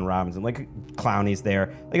 Ashawn Robinson, like Clowney's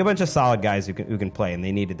there, like a bunch of solid guys who can play, and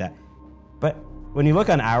they needed that. But when you look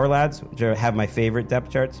on Our Lads, which have my favorite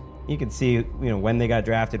depth charts, you can see when they got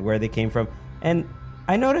drafted, where they came from, and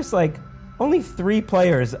I noticed like only 3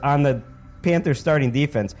 players on the Panthers starting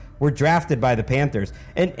defense were drafted by the Panthers.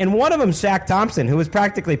 And one of them, Shaq Thompson, who was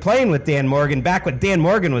practically playing with Dan Morgan back when Dan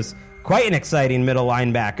Morgan was quite an exciting middle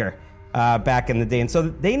linebacker back in the day. And so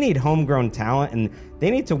they need homegrown talent, and they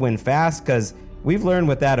need to win fast, because we've learned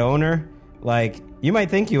with that owner, like, you might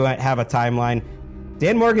think you have a timeline.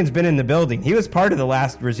 Dan Morgan's been in the building. He was part of the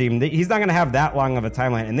last regime. He's not going to have that long of a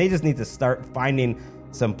timeline, and they just need to start finding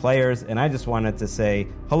some players. And I just wanted to say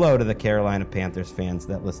hello to the Carolina Panthers fans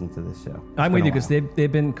that listen to this show. I'm with you, because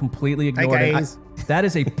they've been completely ignored. Hi, guys. That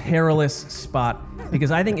is a perilous spot,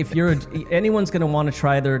 because I think if anyone's going to want to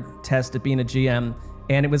try their test at being a GM,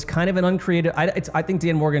 and it was kind of an uncreative. I think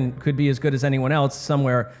Dan Morgan could be as good as anyone else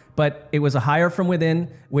somewhere, but it was a hire from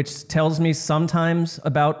within, which tells me sometimes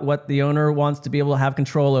about what the owner wants to be able to have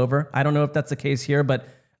control over. I don't know if that's the case here, but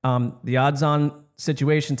the odds-on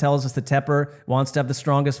situation tells us that Tepper wants to have the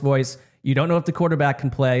strongest voice. You don't know if the quarterback can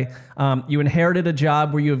play. You inherited a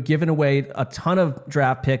job where you have given away a ton of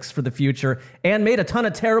draft picks for the future and made a ton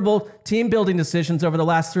of terrible team building decisions over the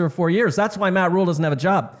last 3 or 4 years. That's why Matt Rule doesn't have a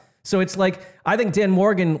job. So it's like, I think Dan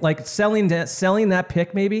Morgan, like selling that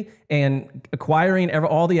pick maybe and acquiring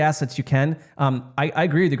all the assets you can. I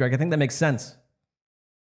agree with you, Gregg. I think that makes sense.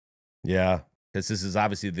 Yeah, because this is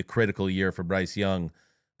obviously the critical year for Bryce Young.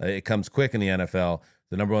 It comes quick in the NFL.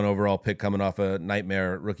 The number 1 overall pick coming off a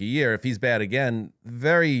nightmare rookie year. If he's bad again,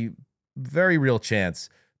 very, very real chance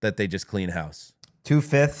that they just clean house. 2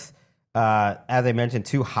 fifths, as I mentioned,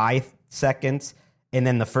 2 high seconds, and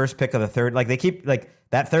then the first pick of the third. Like, they keep, like,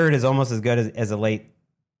 that third is almost as good as a late,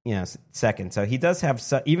 second. So he does have,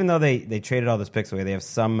 even though they traded all those picks away, they have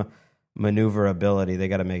some maneuverability. They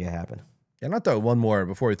got to make it happen. And I'll throw one more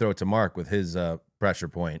before we throw it to Mark with his pressure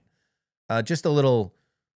point. Just a little,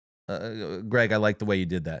 Gregg, I like the way you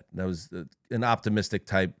did that. That was an optimistic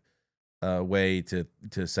type way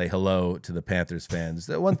to say hello to the Panthers fans.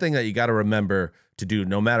 The one thing that you got to remember to do,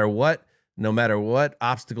 no matter what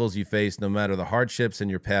obstacles you face, no matter the hardships in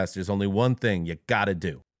your past, there's only one thing you got to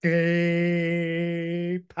do.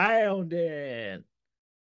 Pounding.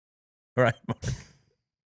 All right, Mark.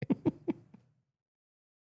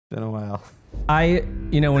 Been a while.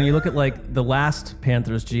 When you look at like the last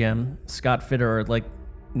Panthers GM, Scott Fitterer, like,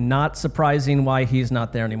 not surprising why he's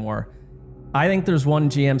not there anymore. I think there's one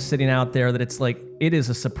GM sitting out there that it's like, it is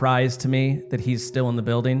a surprise to me that he's still in the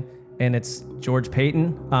building, and it's George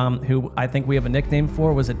Payton, who I think we have a nickname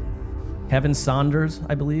for. Was it Kevin Saunders,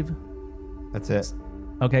 I believe? That's it.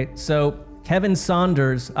 Okay, so Kevin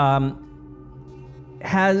Saunders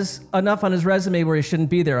has enough on his resume where he shouldn't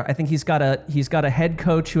be there. I think he's got a head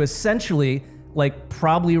coach who essentially like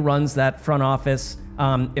probably runs that front office,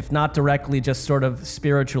 if not directly, just sort of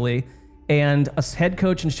spiritually. And a head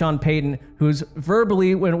coach in Sean Payton, who's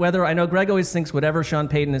verbally, whether I know Greg always thinks whatever Sean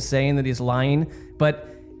Payton is saying that he's lying, but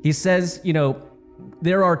he says, you know,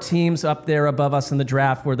 there are teams up there above us in the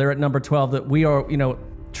draft where they're at number 12 that we are, you know,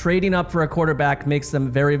 trading up for a quarterback makes them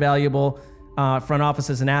very valuable front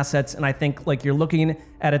offices and assets. And I think like you're looking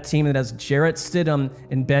at a team that has Jarrett Stidham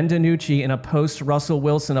and Ben DiNucci in a post-Russell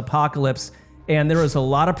Wilson apocalypse. And there is a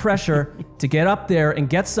lot of pressure to get up there and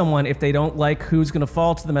get someone if they don't like who's going to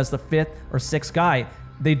fall to them as the 5th or 6th guy.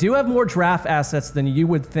 They do have more draft assets than you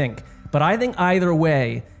would think. But I think either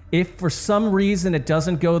way, if for some reason it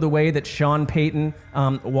doesn't go the way that Sean Payton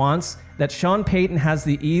wants, that Sean Payton has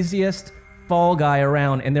the easiest fall guy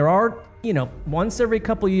around. And there are, you know, once every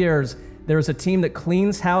couple years, there's a team that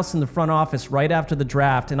cleans house in the front office right after the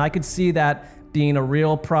draft. And I could see that being a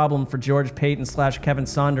real problem for George Payton / Kevin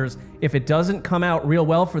Saunders if it doesn't come out real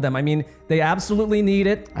well for them. I mean, they absolutely need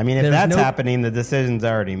it. I mean, if that's happening, the decision's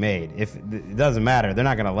already made. If it doesn't matter, they're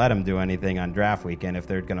not going to let him do anything on draft weekend if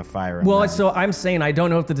they're going to fire him. Well, so I'm saying I don't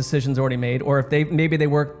know if the decision's already made or if maybe they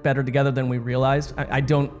work better together than we realized. I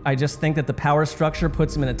just think that the power structure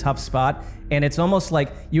puts him in a tough spot, and it's almost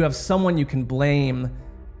like you have someone you can blame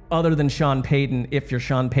other than Sean Payton if you're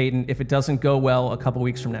Sean Payton if it doesn't go well a couple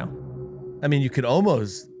weeks from now. I mean, you could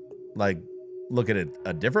almost like look at it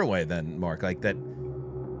a different way then, Mark, like that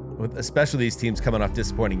with especially these teams coming off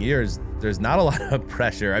disappointing years, there's not a lot of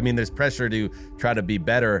pressure. I mean, there's pressure to try to be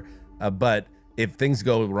better, but if things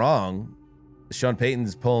go wrong, Sean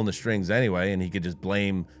Payton's pulling the strings anyway, and he could just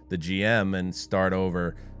blame the GM and start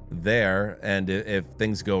over there. And if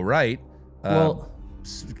things go right,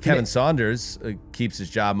 Kevin Saunders keeps his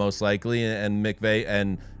job most likely, and McVay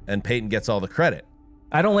and Payton gets all the credit.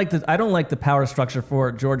 I don't like the power structure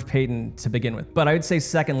for George Payton to begin with. But I would say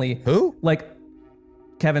secondly, who? Like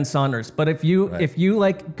Kevin Saunders. But if you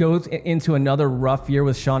like go into another rough year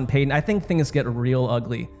with Sean Payton, I think things get real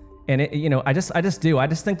ugly. And I just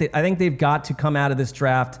think they've got to come out of this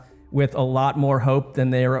draft with a lot more hope than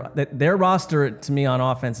their roster to me on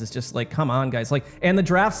offense is just like, come on, guys. Like, and the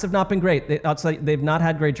drafts have not been great. They've not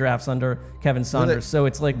had great drafts under Kevin Saunders. So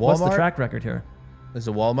it's like, what's the track record here? There's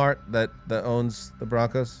a Walmart that owns the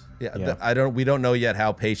Broncos. Yeah. We don't know yet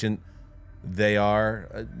how patient they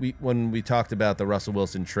are. When we talked about the Russell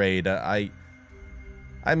Wilson trade, I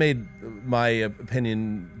made my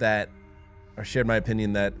opinion shared my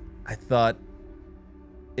opinion that I thought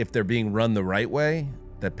if they're being run the right way,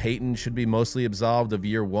 that Payton should be mostly absolved of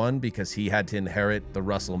year one because he had to inherit the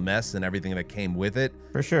Russell mess and everything that came with it.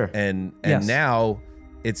 For sure. And now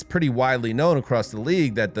it's pretty widely known across the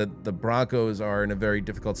league that the Broncos are in a very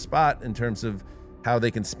difficult spot in terms of how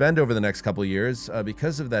they can spend over the next couple of years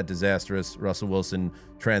because of that disastrous Russell Wilson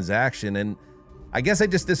transaction. And I guess I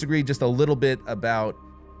just disagree just a little bit about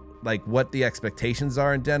like what the expectations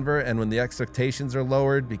are in Denver, and when the expectations are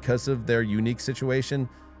lowered because of their unique situation,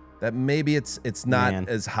 that maybe it's not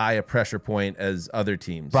as high a pressure point as other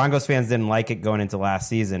teams. Broncos fans didn't like it going into last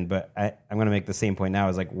season, but I'm going to make the same point now.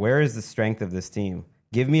 Is like, where is the strength of this team?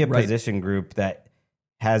 Give me a position group that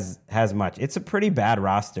has much. It's a pretty bad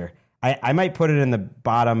roster. I might put it in the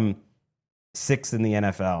bottom 6 in the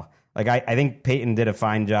NFL. Like I think Payton did a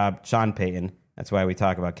fine job. Sean Payton. That's why we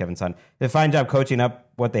talk about Kevin Saunders. Did a fine job coaching up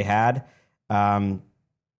what they had. But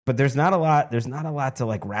there's not a lot. There's not a lot to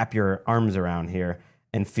like wrap your arms around here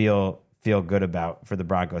and feel good about for the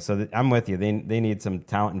Broncos. So I'm with you. They need some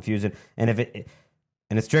talent infusion. And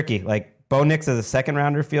it's tricky. Like Bo Nix as a second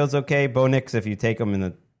rounder feels okay. Bo Nix, if you take him in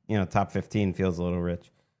the top 15, feels a little rich.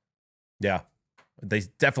 Yeah, they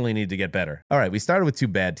definitely need to get better. All right, we started with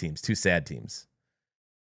two sad teams.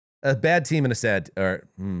 A bad team and a sad.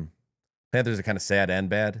 Panthers are kind of sad and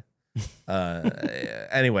bad.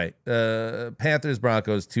 Anyway, Panthers,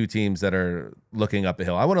 Broncos, two teams that are looking up a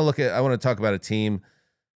hill. I want to talk about a team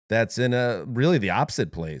that's in a really the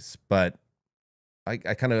opposite place, but I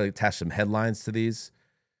kind of attach some headlines to these.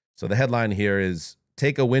 So the headline here is,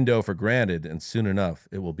 take a window for granted, and soon enough,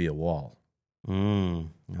 it will be a wall. I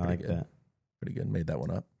like that. Pretty good. Made that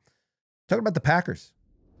one up. Talking about the Packers.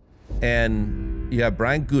 And you have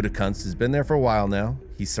Brian Gutekunst, who's been there for a while now.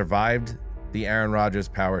 He survived the Aaron Rodgers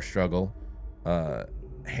power struggle,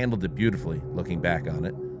 handled it beautifully, looking back on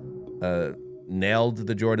it. Nailed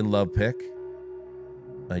the Jordan Love pick,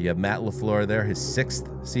 You have Matt LaFleur there, his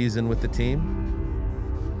 6th season with the team.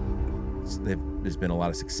 There's been a lot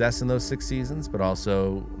of success in those 6 seasons, but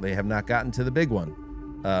also they have not gotten to the big one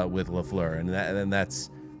with LaFleur. And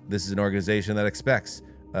this is an organization that expects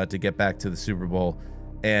to get back to the Super Bowl.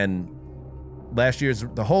 And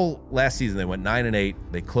the whole last season, they went 9-8.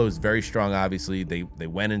 They closed very strong, obviously. They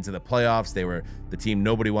went into the playoffs. They were the team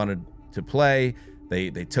nobody wanted to play. They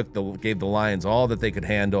gave the Lions all that they could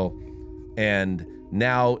handle. And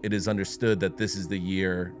now it is understood that this is the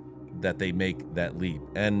year that they make that leap.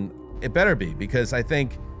 And it better be, because I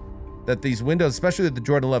think that these windows, especially with the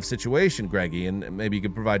Jordan Love situation, Greggy, and maybe you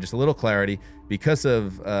could provide just a little clarity because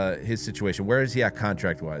of his situation. Where is he at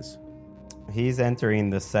contract-wise? He's entering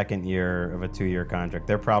the 2nd year of a 2-year contract.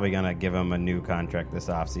 They're probably going to give him a new contract this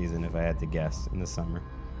offseason, if I had to guess, in the summer.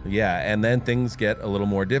 Yeah, and then things get a little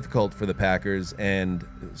more difficult for the Packers. And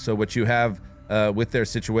so what you have with their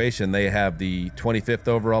situation, they have the 25th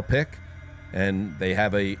overall pick, and they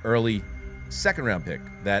have a early 2nd-round pick.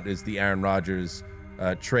 That is the Aaron Rodgers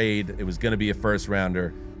trade. It was going to be a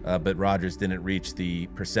 1st-rounder, but Rodgers didn't reach the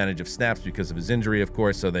percentage of snaps because of his injury, of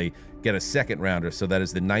course, so they get a 2nd-rounder. So that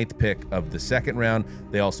is the 9th pick of the 2nd round.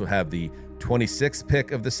 They also have the 26th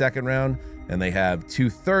pick of the 2nd round, and they have 2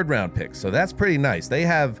 3rd-round picks. So that's pretty nice. They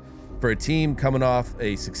have, for a team coming off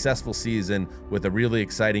a successful season with a really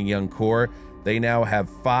exciting young core, they now have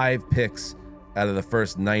 5 picks out of the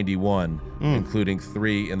first 91, including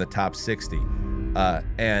 3 in the top 60.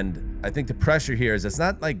 And I think the pressure here is it's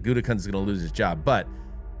not like Gutekunst's going to lose his job, but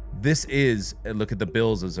this is, look at the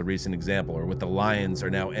Bills as a recent example, or what the Lions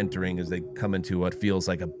are now entering as they come into what feels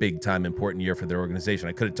like a big-time important year for their organization.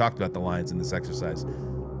 I could have talked about the Lions in this exercise.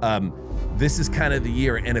 This is kind of the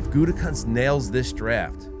year, and if Gutekunst nails this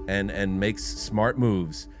draft and makes smart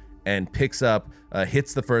moves and picks up,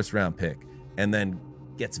 hits the 1st-round pick, and then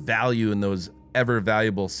gets value in those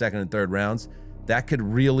ever-valuable 2nd and 3rd rounds, that could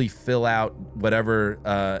really fill out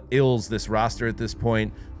whatever ills this roster at this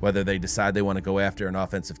point, whether they decide they want to go after an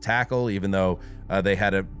offensive tackle, even though they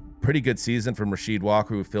had a pretty good season from Rasheed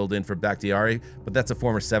Walker, who filled in for Bakhtiari, but that's a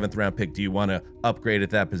former 7th-round pick. Do you want to upgrade at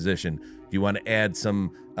that position? Do you want to add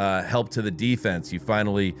some help to the defense? You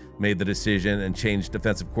finally made the decision and changed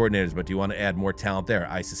defensive coordinators, but do you want to add more talent there?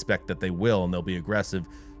 I suspect that they will, and they'll be aggressive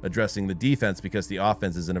addressing the defense because the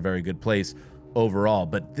offense is in a very good place overall.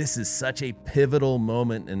 But this is such a pivotal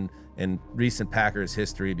moment in recent Packers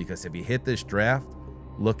history, because if you hit this draft,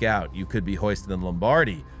 look out. You could be hoisted in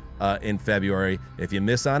Lombardi in February. If you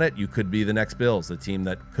miss on it, you could be the next Bills, the team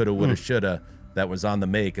that coulda, woulda, shoulda, that was on the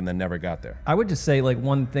make and then never got there. I would just say like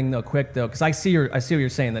one thing though, quick though, because I see what you're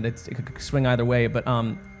saying, that it could swing either way. But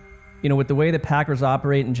with the way the Packers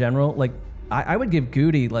operate in general, like I would give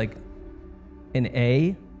Goody like an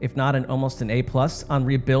A, if not almost an A+ on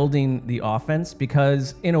rebuilding the offense,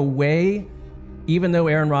 because in a way, even though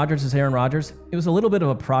Aaron Rodgers is Aaron Rodgers, it was a little bit of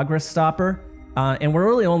a progress stopper, and we're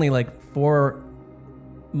really only like 4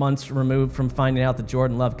 months removed from finding out that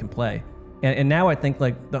Jordan Love can play. And now I think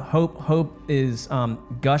like the hope is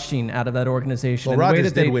gushing out of that organization. Well,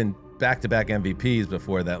 Rodgers did win back-to-back MVPs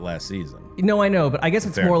before that last season. No, I know, but I guess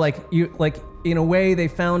it's more like in a way they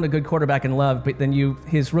found a good quarterback in Love, but then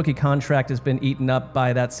his rookie contract has been eaten up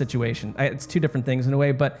by that situation. It's 2 different things in a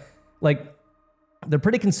way, but like they're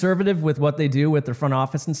pretty conservative with what they do with their front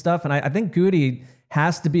office and stuff. And I think Goody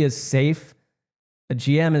has to be as safe a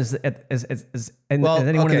GM as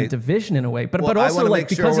anyone in the division in a way, but also like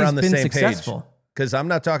because he's been successful. Because I'm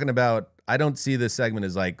not talking about, I don't see this segment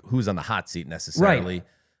as like who's on the hot seat necessarily.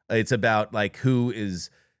 Right. It's about like who is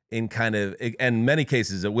in kind of, and in many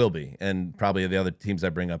cases it will be, and probably the other teams I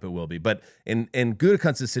bring up it will be. But in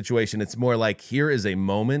Gutekunst's situation, it's more like here is a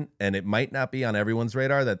moment, and it might not be on everyone's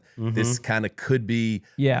radar that this kind of could be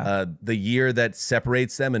the year that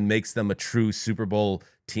separates them and makes them a true Super Bowl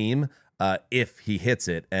team if he hits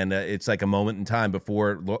it. And it's like a moment in time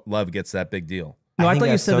before Love gets that big deal. No, I thought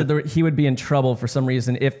you said that he would be in trouble for some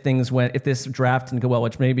reason if this draft didn't go well,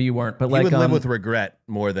 which maybe you weren't. But he would live with regret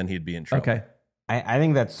more than he'd be in trouble. Okay. I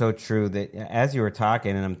think that's so true that as you were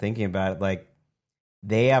talking and I'm thinking about it, like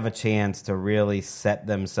they have a chance to really set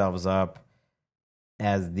themselves up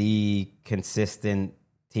as the consistent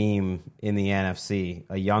team in the NFC.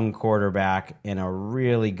 A young quarterback and a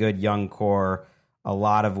really good young core, a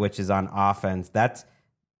lot of which is on offense. That's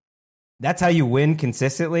how you win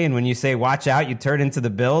consistently. And when you say, watch out, you turn into the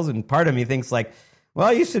Bills. And part of me thinks like,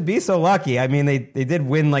 well, you should be so lucky. I mean, they did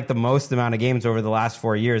win like the most amount of games over the last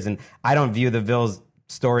 4 years. And I don't view the Bills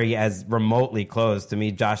story as remotely closed. To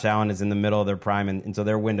me, Josh Allen is in the middle of their prime, and so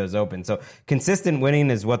their window's open. So consistent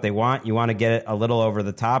winning is what they want. You want to get it a little over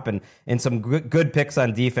the top, and some good picks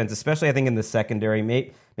on defense, especially I think in the secondary.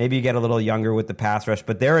 Maybe you get a little younger with the pass rush,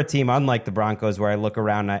 but they're a team unlike the Broncos where I look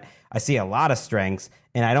around and I see a lot of strengths,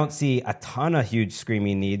 and I don't see a ton of huge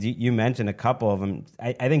screaming needs. You mentioned a couple of them.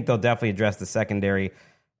 I think they'll definitely address the secondary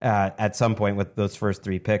at some point with those first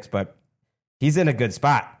 3 picks, but he's in a good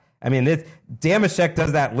spot. I mean, Damashek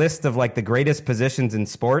does that list of like the greatest positions in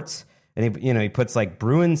sports, and he puts like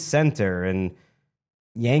Bruins center and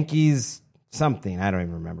Yankees something. I don't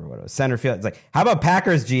even remember what it was. Center field. It's like, how about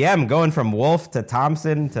Packers GM going from Wolf to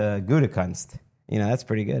Thompson to Gutekunst? That's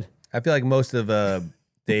pretty good. I feel like most of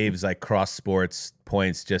Dave's like cross sports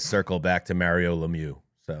points just circle back to Mario Lemieux.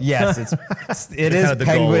 So yes, it is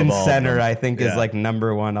Penguin center. I think is like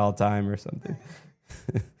number 1 all time or something.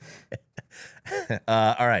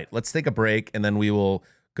 All right, let's take a break, and then we will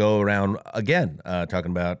go around again,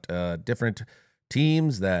 talking about different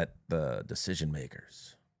teams that the decision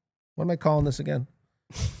makers. What am I calling this again?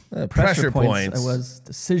 Pressure points. I was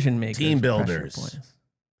decision makers. Team builders.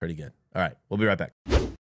 Pretty good. All right, we'll be right back.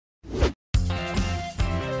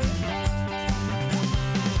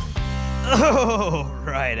 Oh,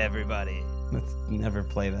 right, everybody. Let's never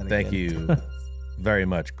play that again. Thank you very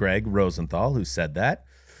much, Gregg Rosenthal, who said that.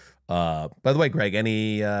 By the way, Greg,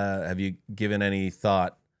 have you given any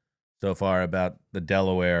thought so far about the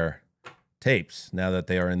Delaware tapes now that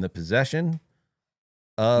they are in the possession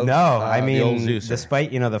of I the old mean, Zeuser?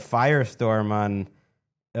 Despite, the firestorm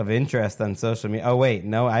of interest on social media. Oh, wait,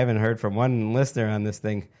 no, I haven't heard from one listener on this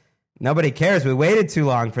thing. Nobody cares. We waited too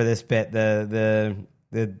long for this bit. The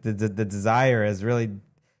desire has really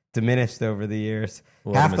diminished over the years.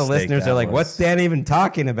 Half the listeners are like, what's Dan even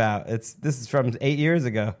talking about? This is from 8 years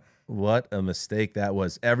ago. What a mistake that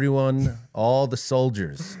was. Everyone, all the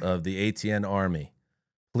soldiers of the ATN Army,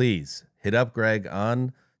 please hit up Greg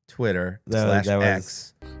on Twitter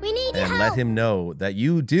 /X and let him know that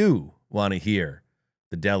you do want to hear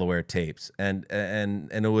the Delaware tapes. And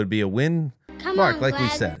it would be a win. Mark, like we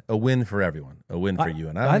said, a win for everyone. A win for you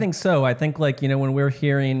and I. I think so. I think when we're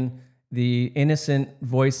hearing the innocent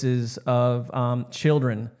voices of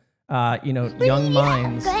children, young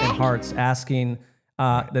minds and hearts asking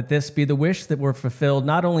that this be the wish that were fulfilled,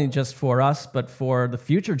 not only just for us, but for the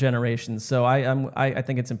future generations. So I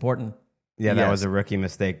think it's important. Yeah, that was a rookie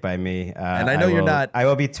mistake by me. And I know you're not. I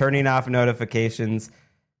will be turning off notifications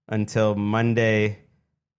until Monday,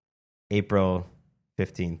 April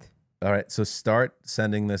 15th. All right, so start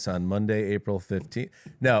sending this on Monday, April 15th.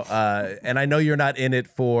 No, and I know you're not in it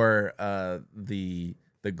for the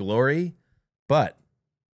glory, but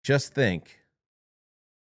just think,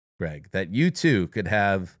 Greg, that you too could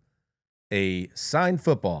have a signed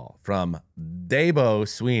football from Dabo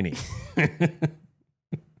Sweeney.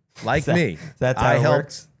 Like me. That's how it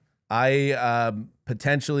works? I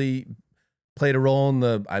potentially played a role in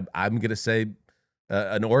I'm going to say,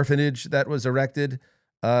 an orphanage that was erected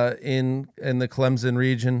in the Clemson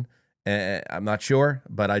region. I'm not sure,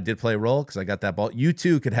 but I did play a role because I got that ball. You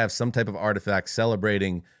too could have some type of artifact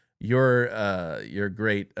celebrating your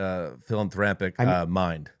great philanthropic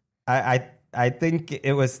mind. I think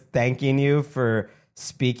it was thanking you for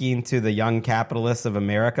speaking to the Young Capitalists of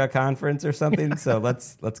America conference or something. So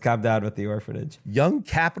let's calm down with the orphanage. Young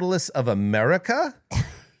Capitalists of America?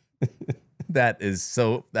 That's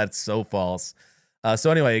so false.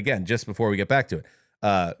 So anyway, again, just before we get back to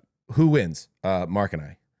it, who wins? Mark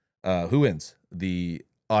and I. Who wins? The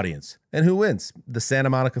audience. And who wins? The Santa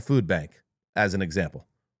Monica Food Bank, as an example.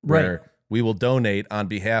 Where we will donate on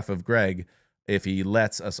behalf of Greg if he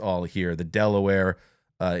lets us all hear the Delaware,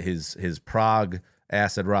 his Prague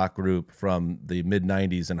acid rock group from the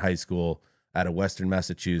mid-'90s in high school out of Western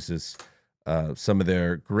Massachusetts. Some of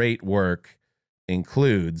their great work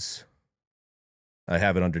includes, I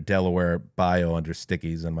have it under Delaware bio under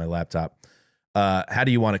stickies on my laptop. How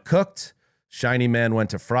Do You Want It Cooked? Shiny Man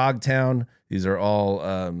Went to Frogtown. These are all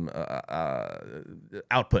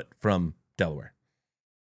output from Delaware.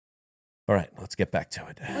 All right, let's get back to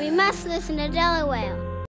it. We must listen to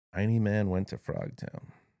Delaware. Shiny Man Went to Frogtown.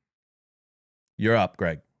 You're up,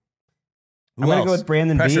 Greg. I'm going to go with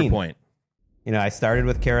Brandon Pressure Bean. point. I started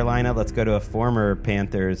with Carolina. Let's go to a former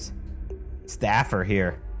Panthers staffer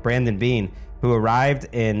here, Brandon Bean, who arrived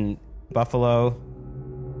in Buffalo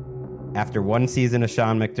after one season of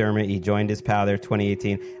Sean McDermott. He joined his pal there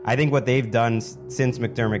 2018. I think what they've done since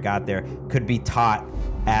McDermott got there could be taught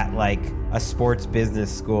at like a sports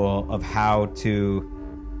business school of how to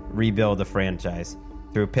rebuild a franchise.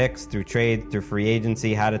 Through picks, through trade, through free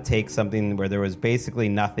agency, how to take something where there was basically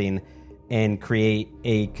nothing and create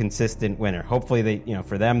a consistent winner. Hopefully they,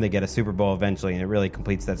 for them, they get a Super Bowl eventually and it really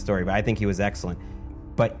completes that story. But I think he was excellent.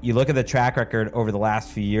 But you look at the track record over the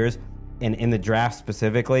last few years, and in the draft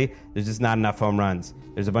specifically, there's just not enough home runs.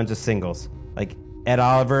 There's a bunch of singles. Like Ed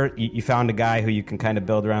Oliver, you found a guy who you can kind of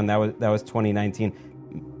build around. That was 2019.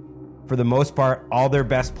 For the most part, all their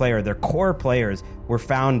best player, their core players, were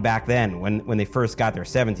found back then when they first got there,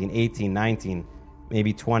 17, 18, 19,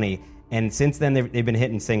 maybe 20. And since then, they've been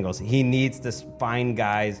hitting singles. He needs to find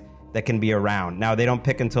guys that can be around. Now, they don't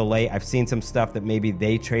pick until late. I've seen some stuff that maybe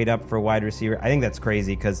they trade up for a wide receiver. I think that's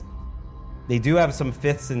crazy because they do have some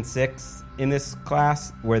fifths and sixths in this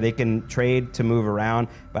class where they can trade to move around.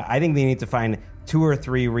 But I think they need to find 2 or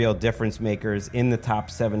 3 real difference makers in the top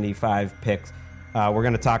 75 picks. We're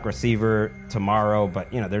going to talk receiver tomorrow,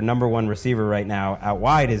 but their number one receiver right now out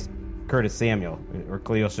wide is Curtis Samuel or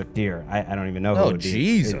Khalil Shakir. I don't even know who it would be.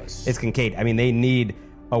 Jesus. It's Kincaid. I mean, they need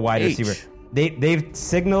a wide receiver. They've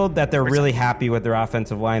signaled that they're really happy with their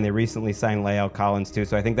offensive line. They recently signed La'el Collins too,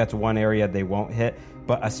 so I think that's one area they won't hit.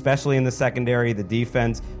 But especially in the secondary, the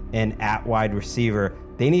defense, and at wide receiver,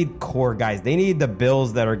 they need core guys. They need the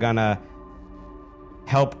Bills that are gonna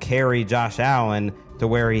help carry Josh Allen to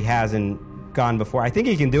where he hasn't gone before. I think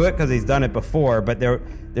he can do it because he's done it before, but they're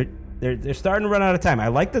starting to run out of time. I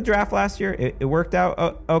liked the draft last year. It worked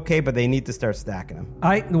out okay, but they need to start stacking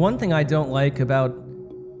them. The one thing I don't like about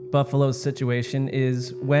Buffalo's situation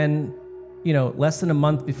is when, less than a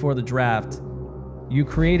month before the draft, you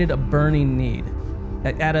created a burning need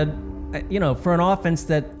for an offense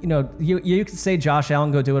that, you could say Josh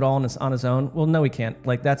Allen go do it all on his own. Well, no, he can't.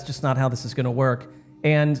 Like, that's just not how this is going to work.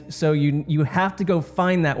 And so you have to go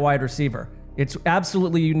find that wide receiver. It's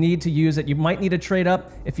absolutely, you need to use it. You might need to trade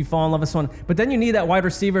up if you fall in love with someone, but then you need that wide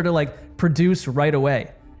receiver to produce right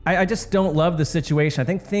away. I just don't love the situation. I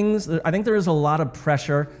think there is a lot of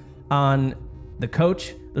pressure on the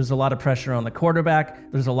coach. There's a lot of pressure on the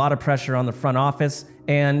quarterback. There's a lot of pressure on the front office.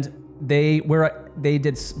 And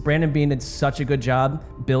Brandon Beane did such a good job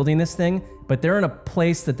building this thing, but they're in a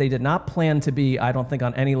place that they did not plan to be, I don't think,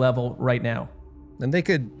 on any level right now. And they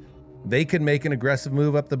could make an aggressive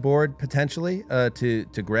move up the board potentially to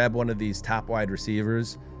grab one of these top wide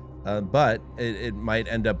receivers, but it might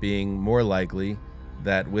end up being more likely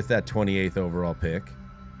that with that 28th overall pick,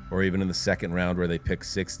 or even in the second round where they pick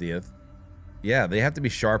 60th, they have to be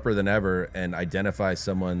sharper than ever and identify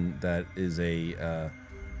someone that is a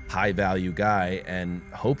high value guy and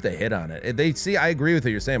hope they hit on it. I agree with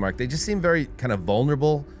what you're saying, Mark. They just seem very kind of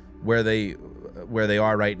vulnerable where they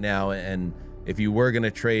are right now, and if you were going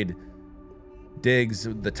to trade Diggs,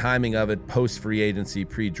 the timing of it post free agency,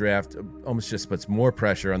 pre-draft, almost just puts more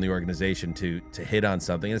pressure on the organization to hit on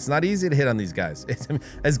something. And it's not easy to hit on these guys.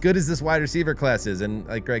 As good as this wide receiver class is, and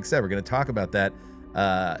like Greg said, we're going to talk about that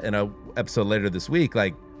in a episode later this week.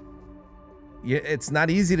 It's not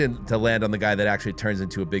easy to land on the guy that actually turns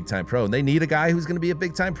into a big time pro, and they need a guy who's going to be a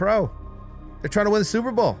big time pro. They're trying to win the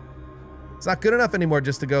Super Bowl. It's not good enough anymore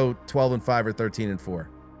just to go 12-5 or 13-4.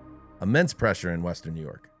 Immense pressure in Western New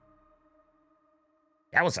York.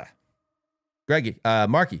 Yowza. Greggy,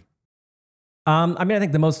 Marky. I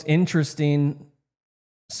think the most interesting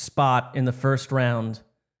spot in the first round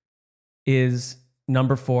is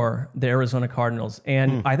number 4, the Arizona Cardinals.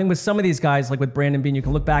 And I think with some of these guys, like with Brandon Beane, you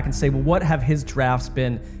can look back and say, well, what have his drafts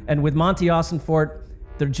been? And with Monty Austinfort,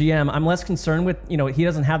 their GM, I'm less concerned with, he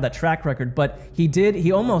doesn't have that track record, but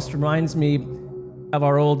he almost reminds me of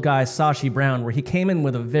our old guy, Sashi Brown, where he came in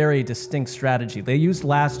with a very distinct strategy. They used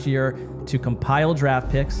last year to compile draft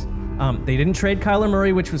picks. They didn't trade Kyler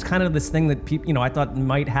Murray, which was kind of this thing that people, I thought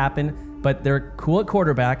might happen, but they're cool at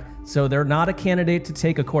quarterback, so they're not a candidate to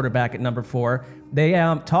take a quarterback at number 4. They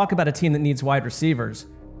talk about a team that needs wide receivers.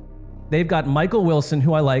 They've got Michael Wilson,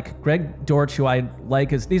 who I like, Greg Dortch, who I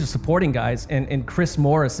like, these are supporting guys, and Chris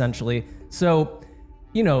Moore, essentially. So,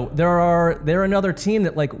 they're another team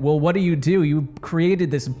that what do? You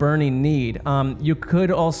created this burning need. You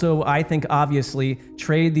could also, I think, obviously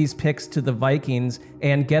trade these picks to the Vikings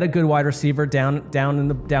and get a good wide receiver down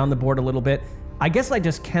the board a little bit. I guess I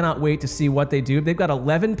just cannot wait to see what they do. They've got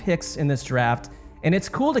 11 picks in this draft, and it's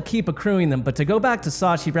cool to keep accruing them. But to go back to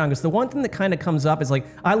Sashi Brown, because the one thing that kind of comes up is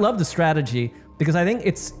I love the strategy, because I think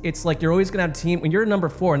it's like you're always going to have a team when you're number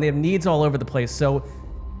 4 and they have needs all over the place. So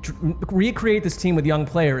recreate this team with young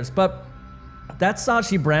players, but that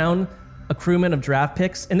Sashi Brown accruement of draft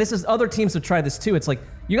picks, and this is other teams have tried this too. It's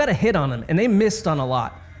you got to hit on them, and they missed on a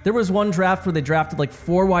lot. There was one draft where they drafted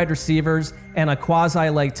 4 wide receivers and a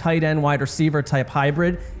quasi tight end wide receiver type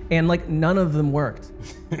hybrid, and none of them worked.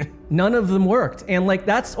 None of them worked, and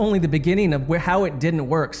that's only the beginning of how it didn't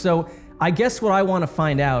work. So I guess what I want to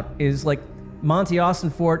find out is like Monty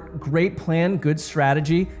Austin-Fort, great plan, good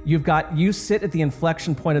strategy. You sit at the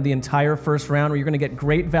inflection point of the entire first round where you're going to get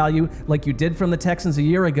great value like you did from the Texans a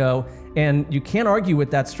year ago, and you can't argue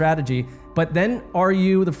with that strategy. But then are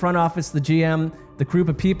you, the front office, the GM, the group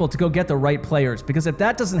of people, to go get the right players? Because if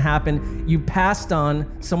that doesn't happen, you passed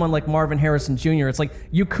on someone like Marvin Harrison Jr. It's like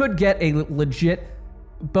you could get a legit,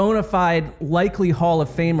 bona fide, likely Hall of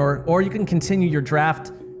Famer, or you can continue your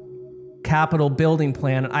draft capital building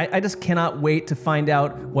plan. I just cannot wait to find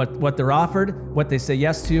out what they're offered, what they say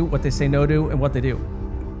yes to, what they say no to, and what they do.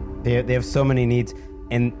 They have so many needs,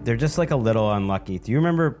 and they're just like a little unlucky. Do you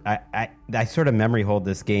remember? I sort of memory hold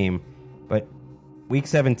this game, but week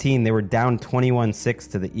 17 they were down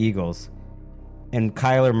 21-6 to the Eagles, and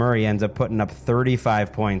Kyler Murray ends up putting up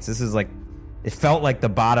 35 points. This is like, it felt like the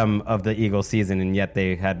bottom of the Eagles season, and yet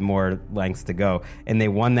they had more lengths to go, and they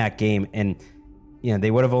won that game. And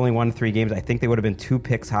they would have only won 3 games. I think they would have been 2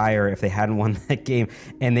 picks higher if they hadn't won that game,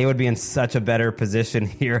 and they would be in such a better position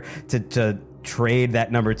here to trade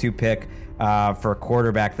that number 2 pick for a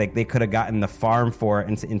quarterback. Like, they could have gotten the farm for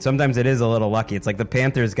it, and sometimes it is a little lucky. It's like the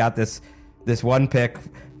Panthers got this 1 pick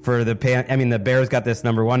for the Bears got this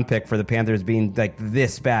number 1 pick for the Panthers being like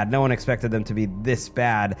this bad. No one expected them to be this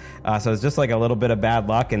bad. So it's just like a little bit of bad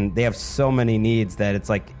luck, and they have so many needs that it's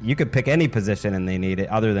like you could pick any position and they need it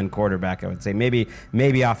other than quarterback. I would say maybe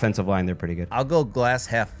offensive line, they're pretty good. I'll go glass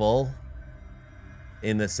half full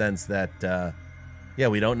in the sense that,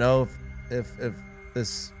 we don't know if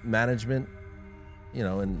this management,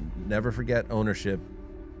 and never forget ownership.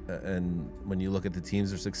 And when you look at the teams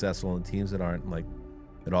that are successful and teams that aren't, like,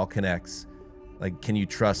 it all connects. Like, can you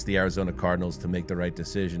trust the Arizona Cardinals to make the right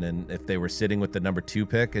decision? And if they were sitting with the number 2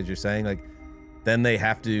 pick, as you're saying, like, then they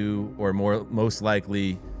have to, or most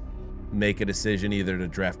likely, make a decision either to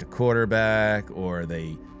draft a quarterback, or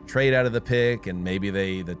they trade out of the pick, and maybe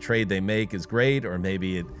the trade they make is great, or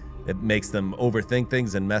maybe it makes them overthink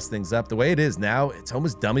things and mess things up. The way it is now, it's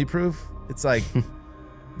almost dummy proof. It's like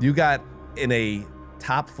you got in a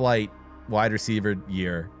top flight wide receiver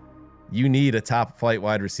year. You need a top flight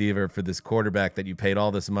wide receiver for this quarterback that you paid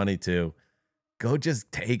all this money to. Go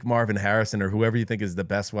just take Marvin Harrison or whoever you think is the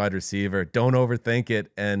best wide receiver. Don't overthink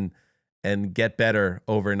it and get better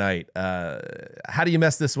overnight. How do you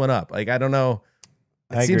mess this one up? Like, I don't know.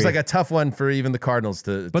 It seems like a tough one for even the Cardinals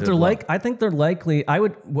to. But I think they're likely.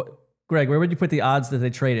 Greg, where would you put the odds that they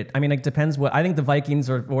trade it? I mean, it depends. I think the Vikings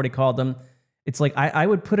have already called them. It's like I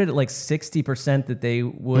would put it at like 60% that they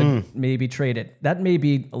would maybe trade it. That may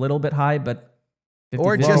be a little bit high, but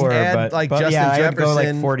or just add Justin Jefferson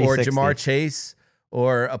like 40, or 60. Jamar Chase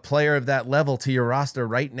or a player of that level to your roster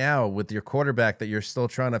right now with your quarterback that you're still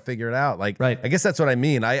trying to figure it out. Like, right. I guess that's what I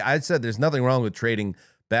mean. I said there's nothing wrong with trading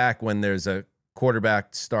back when there's a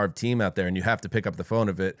quarterback starved team out there and you have to pick up the phone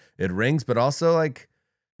if it rings, but also like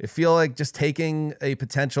I feel like just taking a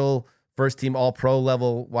potential first team all pro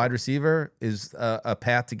level wide receiver is a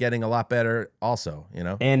path to getting a lot better also,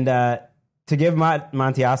 And to give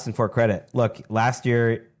Monty Austin-Fort credit, look, last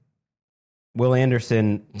year, Will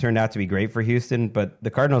Anderson turned out to be great for Houston, but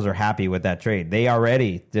the Cardinals are happy with that trade. They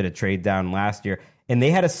already did a trade down last year, and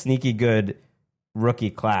they had a sneaky good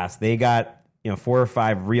rookie class. They got 4 or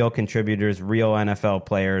 5 real contributors, real NFL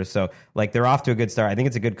players. So, like, they're off to a good start. I think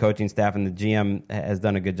it's a good coaching staff, and the GM has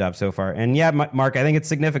done a good job so far. And yeah, Mark, I think it's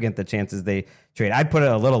significant the chances they trade. I'd put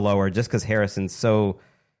it a little lower just because Harrison's so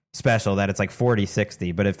special that it's like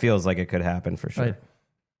 40-60, but it feels like it could happen for sure. Right.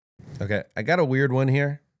 Okay, I got a weird one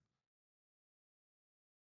here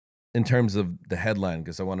in terms of the headline,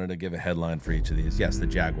 because I wanted to give a headline for each of these. Yes, the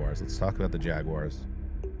Jaguars. Let's talk about the Jaguars.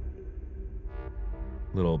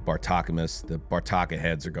 Little Bartakamus. The Bartaka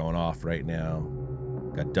heads are going off right now.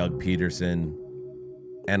 Got Doug Peterson.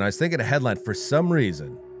 And I was thinking a headline. For some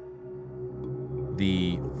reason,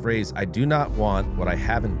 the phrase, I do not want what I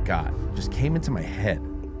haven't got, just came into my head.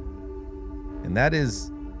 And that is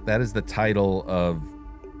the title of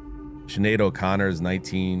Sinead O'Connor's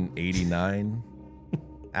 1989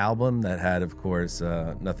 album that had, of course,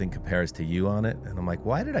 Nothing Compares to You on it. And I'm like,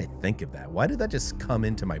 why did I think of that? Why did that just come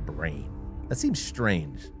into my brain? That seems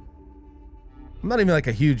strange. I'm not even like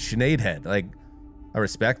a huge Sinead head. Like, I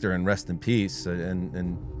respect her and rest in peace.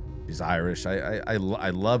 And she's Irish. I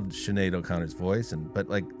loved Sinead O'Connor's voice, but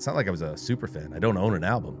like, it's not like I was a super fan. I don't own an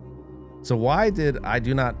album. So why did I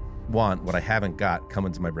do not want what I haven't got come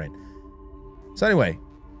into my brain? So anyway,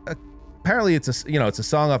 apparently it's a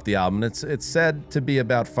song off the album. It's said to be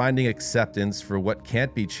about finding acceptance for what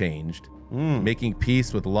can't be changed, making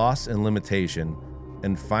peace with loss and limitation,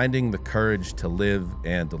 and finding the courage to live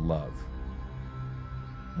and to love.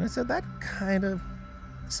 And I said, that kind of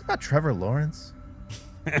this about Trevor Lawrence?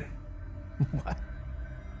 What?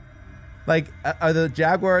 Like, are the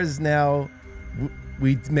Jaguars now?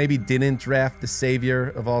 We maybe didn't draft the savior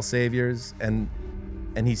of all saviors, and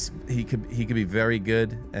he could be very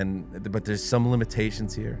good, but there's some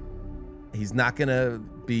limitations here. He's not gonna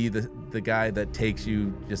be the guy that takes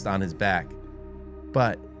you just on his back,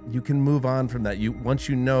 but you can move on from that. Once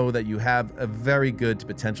you know that you have a very good to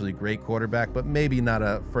potentially great quarterback, but maybe not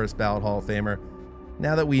a first ballot Hall of Famer.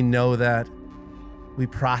 Now that we know that, we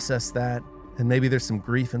process that. And maybe there's some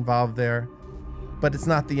grief involved there, but it's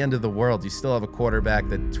not the end of the world. You still have a quarterback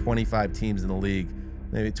that 25 teams in the league,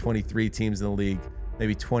 maybe 23 teams in the league,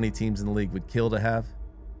 maybe 20 teams in the league would kill to have.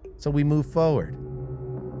 So we move forward.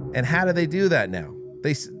 And how do they do that now?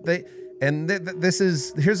 Here's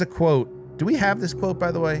a quote. Do we have this quote,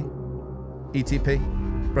 by the way?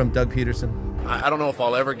 ETP from Doug Peterson. I don't know if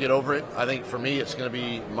I'll ever get over it. I think for me, it's going to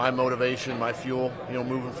be my motivation, my fuel,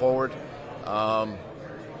 moving forward. And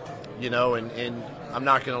I'm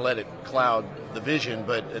not going to let it cloud the vision,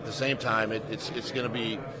 but at the same time, it's going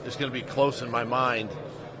to be close in my mind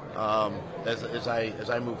as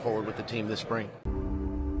I move forward with the team this spring.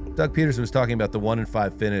 Doug Peterson was talking about the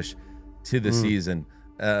 1-5 finish to the season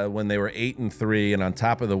when they were 8-3, and on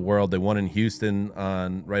top of the world, they won in Houston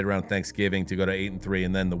on right around Thanksgiving to go to 8-3,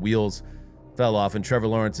 and then the wheels fell off, and Trevor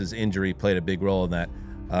Lawrence's injury played a big role in that.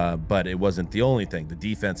 But it wasn't the only thing. The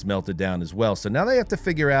defense melted down as well. So now they have to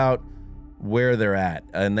figure out where they're at.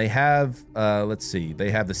 And they have,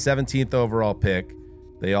 they have the 17th overall pick.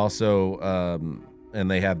 They also,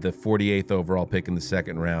 and they have the 48th overall pick in the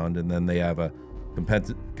second round. And then they have a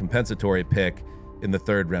compensatory pick in the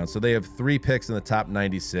third round. So they have 3 picks in the top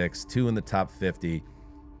 96, 2 in the top 50.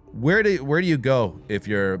 Where do you go if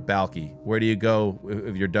you're Balky? Where do you go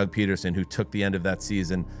if you're Doug Peterson, who took the end of that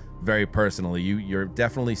season very personally? You're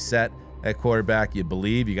definitely set at quarterback. You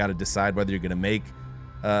believe you got to decide whether you're going to make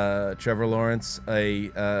Trevor Lawrence a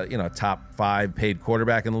top 5 paid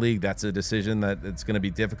quarterback in the league. That's a decision that it's going to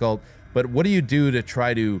be difficult. But what do you do to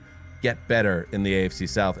try to get better in the AFC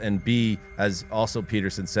South and be, as also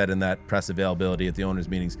Peterson said in that press availability at the owners'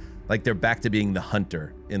 meetings, like they're back to being the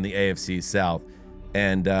hunter in the AFC South?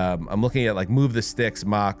 And I'm looking at like move the sticks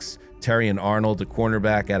mocks. Terry and Arnold, a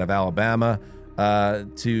cornerback out of Alabama,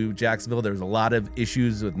 to Jacksonville. There was a lot of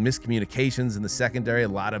issues with miscommunications in the secondary, a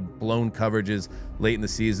lot of blown coverages late in the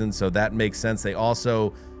season, so that makes sense. They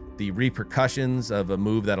also, the repercussions of a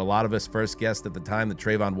move that a lot of us first guessed at the time, the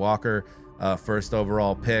Trayvon Walker first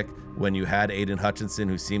overall pick, when you had Aiden Hutchinson,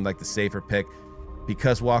 who seemed like the safer pick.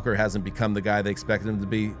 Because Walker hasn't become the guy they expected him to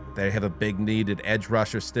be, they have a big needed edge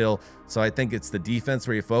rusher still. So I think it's the defense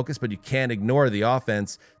where you focus, but you can't ignore the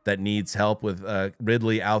offense that needs help with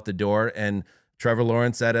Ridley out the door and Trevor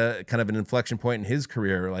Lawrence at a kind of an inflection point in his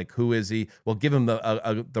career. Like, who is he? Well, give him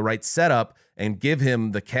the right setup and give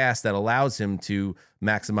him the cast that allows him to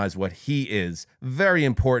maximize what he is. Very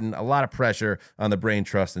important. A lot of pressure on the brain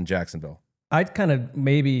trust in Jacksonville. I'd kind of,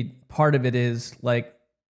 maybe part of it is like,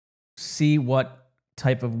 see what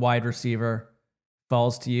type of wide receiver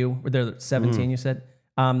falls to you. Or they're 17, you said.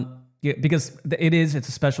 Because it's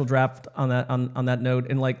a special draft on that note.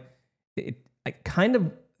 And like, I kind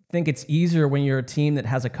of think it's easier when you're a team that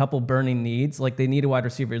has a couple burning needs. Like, they need a wide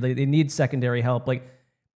receiver. They need secondary help. Like,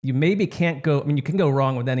 you maybe can't go, I mean, you can go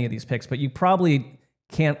wrong with any of these picks, but you probably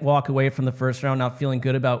can't walk away from the first round not feeling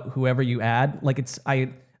good about whoever you add. Like,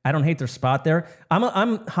 I don't hate their spot there.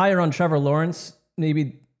 I'm higher on Trevor Lawrence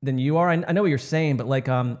maybe than you are. I know what you're saying, but like,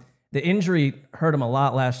 the injury hurt him a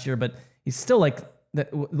lot last year, but he's still like,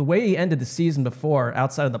 the way he ended the season before,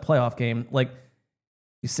 outside of the playoff game, like,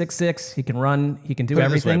 he's 6'6", he can run, he can do Put it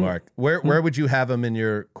everything. This way, Mark, where would you have him in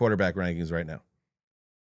your quarterback rankings right now?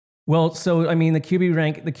 Well, so I mean, the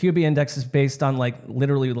QB index is based on like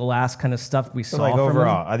literally the last kind of stuff we saw. Like from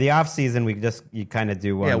overall, him. The offseason, you kind of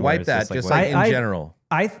do one. Yeah, wipe that. Just like in general.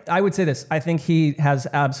 I would say this. I think he has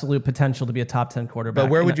absolute potential to be a top 10 quarterback.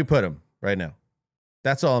 But where would you put him right now?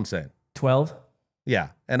 That's all I'm saying. 12. Yeah,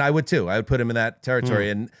 and I would too. I would put him in that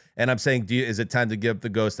territory. And I'm saying, is it time to give the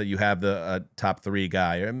ghost that you have the top 3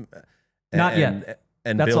 guy? Not yet.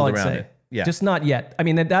 And that's build all I'd around say. it. Yeah, just not yet. I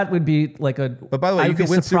mean, that would be like a. But by the way, you can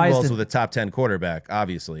win Super Bowls if, with a top 10 quarterback,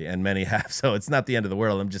 obviously, and many have. So it's not the end of the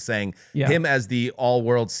world. I'm just saying, him as the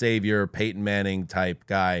all-world savior, Peyton Manning type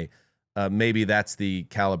guy. Maybe that's the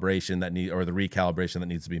calibration or the recalibration that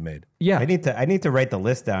needs to be made. Yeah, I need to write the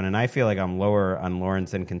list down, and I feel like I'm lower on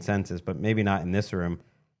Lawrence in consensus, but maybe not in this room.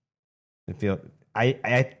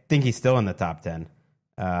 I think he's still in the top 10.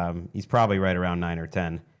 He's probably right around 9 or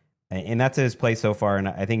 10. And that's his play so far, and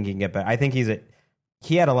I think he can get better. I think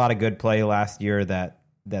he had a lot of good play last year that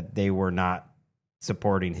they were not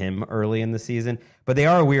supporting him early in the season. But they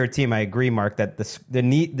are a weird team. I agree, Mark, that the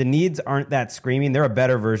needs aren't that screaming. They're a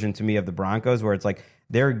better version to me of the Broncos, where it's like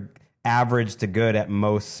they're average to good at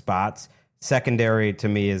most spots. Secondary to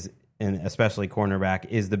me is, and especially cornerback,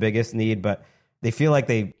 is the biggest need, but they feel like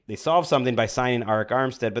they solved something by signing Arik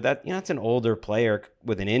Armstead, but that's an older player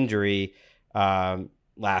with an injury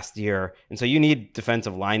last year. And so you need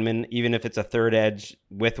defensive linemen, even if it's a third edge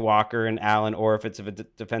with Walker and Allen, or if it's a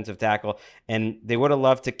defensive tackle. And they would have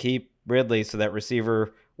loved to keep Ridley so that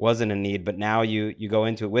receiver wasn't a need, but now you go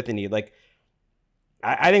into it with a need. Like,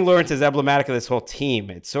 I think Lawrence is emblematic of this whole team.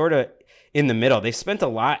 It's sort of in the middle. They've spent a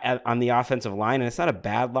lot on the offensive line, and it's not a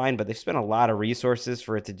bad line, but they've spent a lot of resources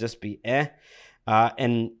for it to just be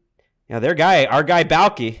and our guy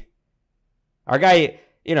Balky,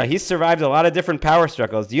 he's survived a lot of different power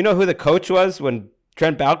struggles. Do you know who the coach was when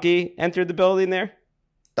Trent Baalke entered the building there?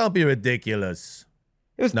 Don't be ridiculous.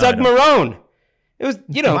 It was Doug Marrone. It was,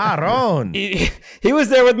 Marrone. He was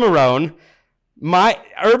there with Marrone.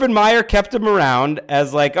 Urban Meyer kept him around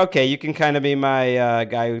as like, okay, you can kind of be my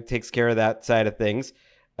guy who takes care of that side of things.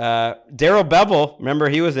 Darrell Bevell, remember,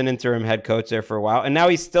 he was an interim head coach there for a while, and now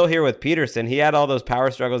he's still here with Peterson. He had all those power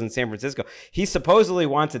struggles in San Francisco. He supposedly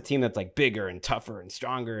wants a team that's like bigger and tougher and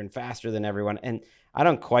stronger and faster than everyone, and I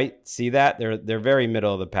don't quite see that. They're very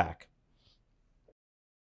middle of the pack.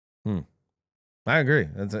 I agree.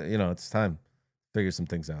 It's time to figure some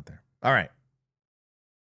things out there. All right.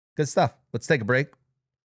 Good stuff. Let's take a break,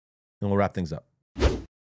 and we'll wrap things up.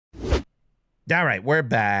 All right, we're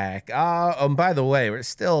back. By the way, we're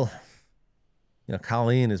still,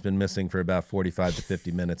 Colleen has been missing for about 45 to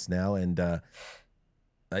 50 minutes now, and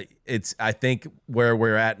I think where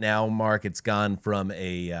we're at now, Mark, it's gone from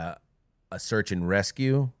a search and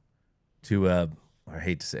rescue to I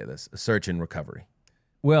hate to say this, a search and recovery.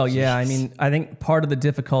 Well, yeah, I mean, I think part of the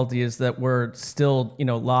difficulty is that we're still,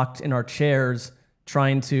 locked in our chairs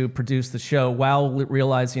trying to produce the show while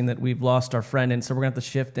realizing that we've lost our friend. And so we're going to have to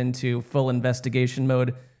shift into full investigation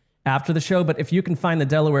mode after the show. But if you can find the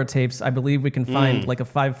Delaware tapes, I believe we can find like a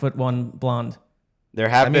 5'1" blonde. There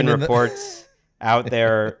have been reports out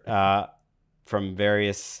there from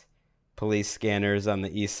various police scanners on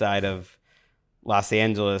the east side of Los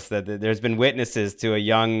Angeles that there's been witnesses to a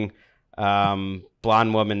young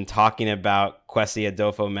blonde woman talking about Kwesi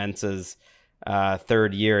Adolfo-Mensah's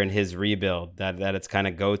third year in his rebuild, that it's kind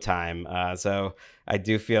of go time. So I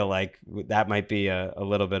do feel like that might be a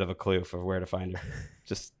little bit of a clue for where to find her.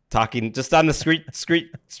 Just on the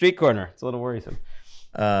street corner. It's a little worrisome.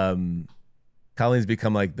 Colleen's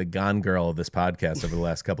become like the Gone Girl of this podcast over the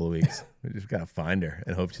last couple of weeks. We just got to find her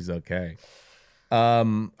and hope she's okay.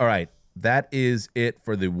 All right. That is it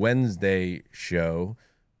for the Wednesday show.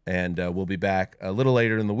 And we'll be back a little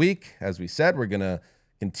later in the week. As we said, we're going to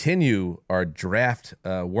continue our draft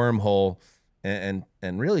wormhole and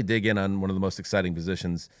really dig in on one of the most exciting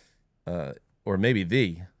positions, or maybe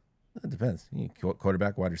it depends,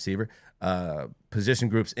 quarterback, wide receiver, position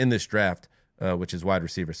groups in this draft, which is wide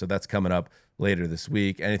receiver. So that's coming up later this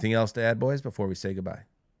week. Anything else to add, boys, before we say goodbye?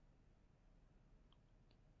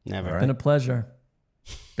 Never. Been a pleasure.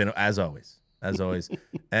 Been as always.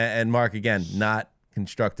 And Mark, again, not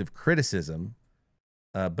constructive criticism,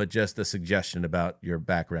 but just a suggestion about your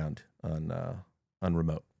background on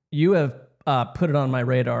remote. You have put it on my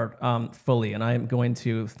radar fully, and I am going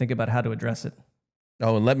to think about how to address it.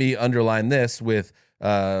 Oh, and let me underline this with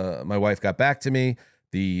my wife got back to me.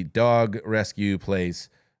 The dog rescue place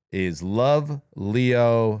is Love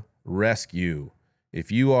Leo Rescue.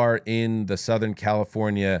 If you are in the Southern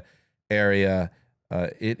California area,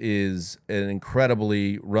 it is an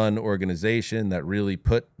incredibly run organization that really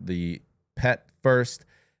put the pet first.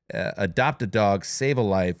 Adopt a dog, save a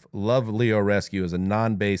life. Love Leo Rescue is a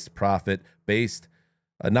nonprofit based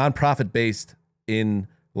in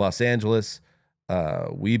Los Angeles.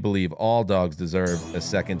 We believe all dogs deserve a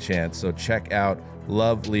second chance. So check out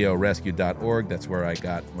loveleorescue.org. That's where I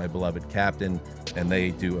got my beloved captain, and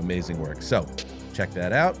they do amazing work. So check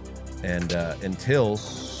that out. And until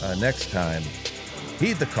next time,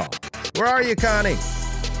 heed the call. Where are you, Connie?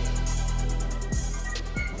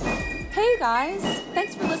 Hey guys,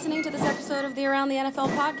 thanks for listening to this episode of the Around the NFL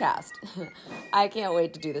podcast. I can't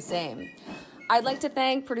wait to do the same. I'd like to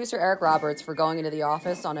thank producer Eric Roberts for going into the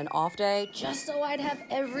office on an off day just so I'd have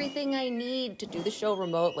everything I need to do the show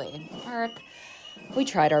remotely. Eric, we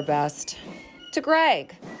tried our best. To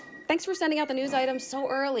Greg, thanks for sending out the news items so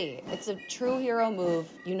early. It's a true hero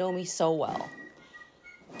move. You know me so well.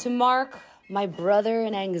 To Mark, my brother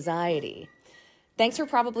in anxiety, thanks for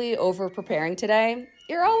probably over-preparing today.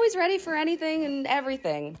 You're always ready for anything and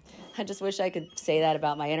everything. I just wish I could say that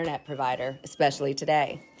about my internet provider, especially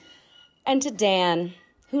today. And to Dan,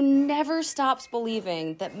 who never stops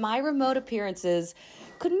believing that my remote appearances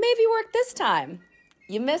could maybe work this time.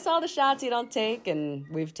 You miss all the shots you don't take, and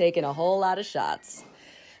we've taken a whole lot of shots.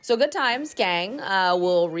 So good times, gang.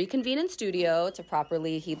 We'll reconvene in studio to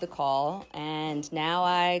properly heed the call. And now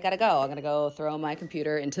I gotta go. I'm gonna go throw my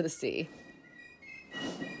computer into the sea.